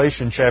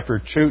Revelation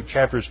chapters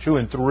 2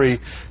 and 3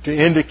 to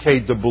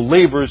indicate the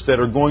believers that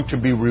are going to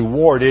be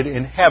rewarded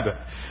in heaven.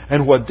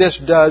 And what this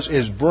does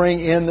is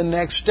bring in the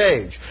next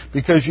stage.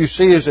 Because you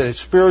see, as a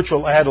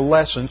spiritual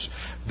adolescence,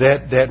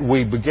 that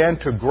we begin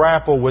to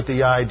grapple with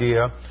the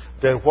idea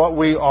that what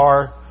we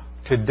are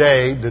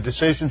today, the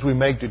decisions we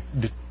make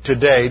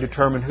today,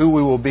 determine who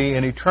we will be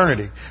in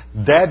eternity.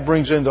 That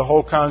brings in the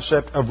whole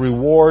concept of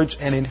rewards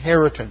and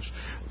inheritance.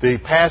 The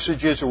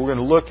passages that we're going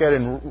to look at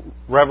in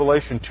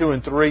Revelation 2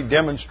 and 3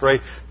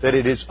 demonstrate that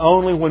it is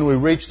only when we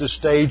reach the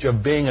stage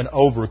of being an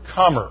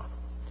overcomer,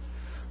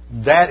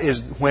 that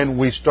is when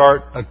we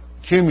start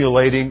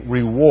accumulating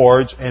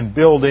rewards and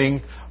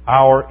building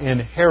our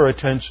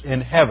inheritance in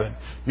heaven.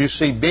 You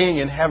see, being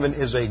in heaven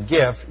is a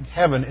gift.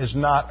 Heaven is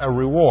not a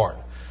reward.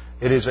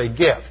 It is a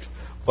gift.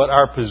 But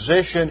our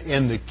position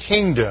in the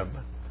kingdom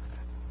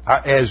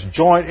as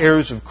joint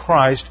heirs of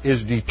Christ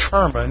is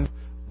determined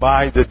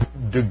by the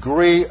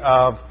degree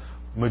of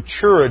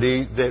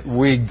maturity that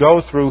we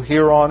go through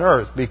here on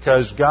earth.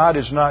 Because God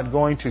is not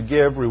going to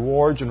give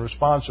rewards and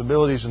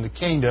responsibilities in the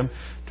kingdom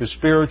to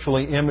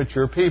spiritually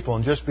immature people.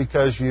 And just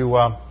because you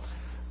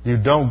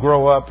don't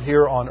grow up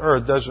here on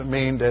earth doesn't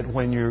mean that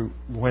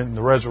when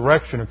the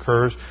resurrection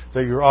occurs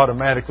that you're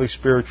automatically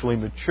spiritually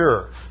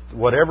mature.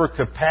 Whatever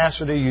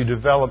capacity you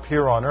develop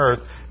here on earth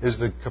is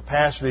the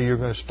capacity you're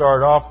going to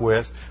start off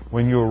with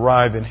when you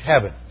arrive in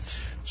heaven.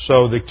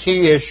 So the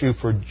key issue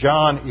for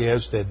John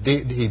is that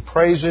he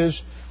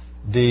praises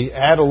the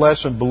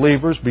adolescent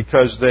believers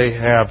because they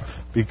have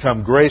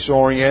become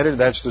grace-oriented.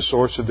 That's the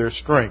source of their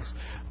strength.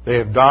 They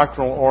have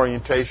doctrinal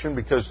orientation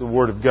because the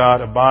Word of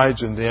God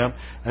abides in them,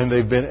 and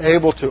they've been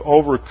able to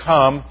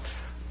overcome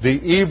the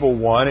evil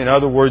one. In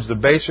other words, the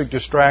basic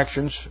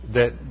distractions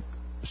that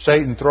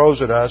Satan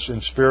throws at us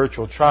in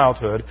spiritual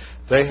childhood.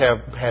 They have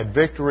had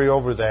victory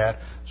over that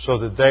so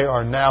that they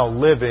are now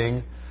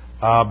living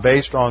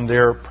based on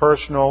their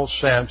personal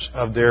sense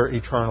of their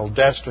eternal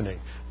destiny.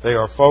 They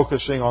are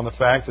focusing on the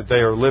fact that they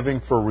are living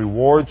for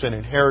rewards and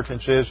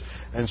inheritances,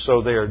 and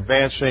so they are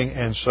advancing.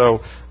 And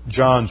so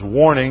John's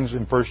warnings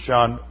in 1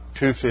 John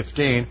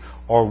 2:15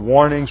 are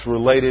warnings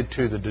related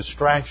to the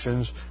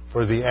distractions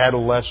for the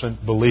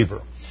adolescent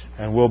believer.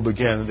 And we'll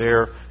begin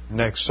there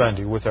next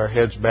Sunday with our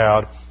heads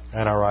bowed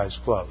and our eyes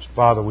closed.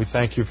 Father, we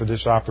thank you for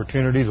this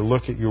opportunity to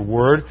look at your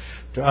Word,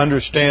 to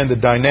understand the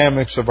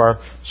dynamics of our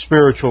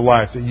spiritual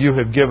life, that you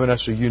have given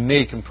us a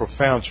unique and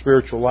profound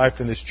spiritual life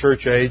in this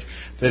church age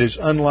that is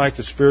unlike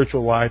the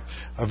spiritual life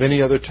of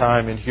any other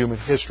time in human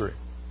history.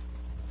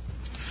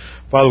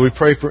 Father, we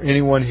pray for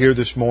anyone here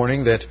this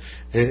morning that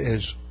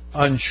is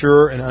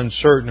unsure and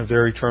uncertain of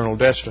their eternal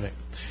destiny.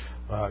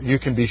 You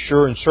can be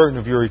sure and certain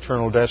of your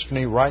eternal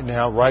destiny right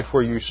now, right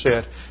where you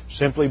sit,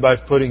 simply by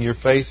putting your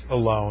faith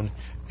alone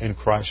in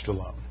Christ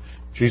alone.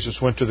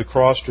 Jesus went to the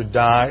cross to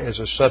die as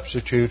a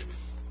substitute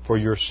for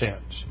your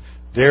sins.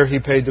 There He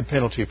paid the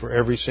penalty for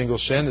every single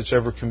sin that's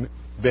ever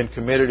been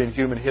committed in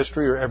human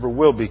history or ever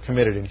will be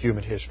committed in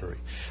human history.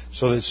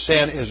 So that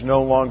sin is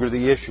no longer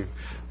the issue.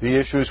 The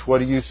issue is, what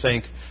do you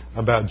think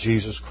about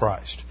Jesus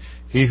Christ?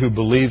 He who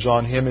believes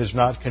on Him is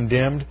not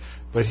condemned,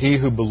 but he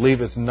who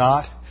believeth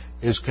not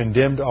is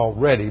condemned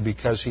already,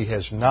 because he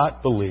has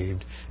not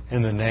believed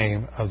in the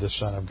name of the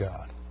Son of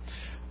God.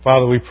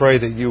 Father, we pray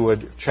that you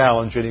would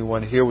challenge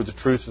anyone here with the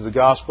truth of the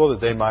gospel, that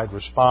they might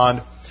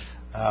respond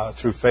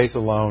through faith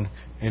alone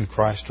in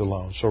Christ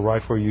alone. So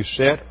right where you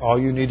sit, all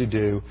you need to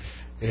do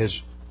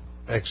is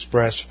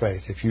express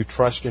faith. If you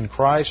trust in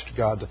Christ,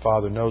 God the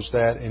Father knows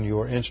that, and you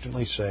are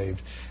instantly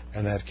saved,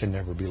 and that can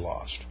never be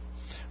lost.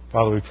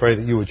 Father, we pray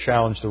that you would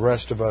challenge the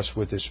rest of us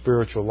with this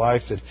spiritual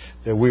life,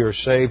 that we are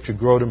saved to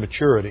grow to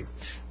maturity,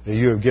 that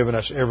you have given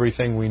us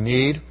everything we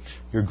need.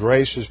 Your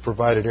grace has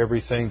provided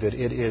everything, that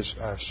it is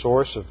our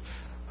source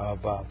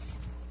and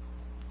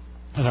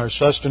our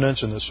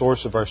sustenance and the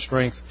source of our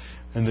strength,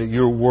 and that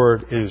your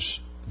word is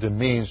the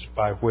means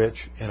by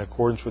which, in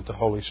accordance with the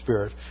Holy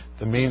Spirit,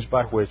 the means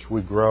by which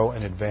we grow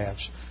and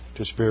advance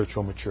to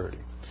spiritual maturity.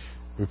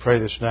 We pray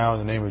this now in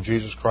the name of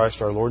Jesus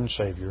Christ, our Lord and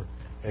Savior.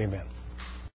 Amen.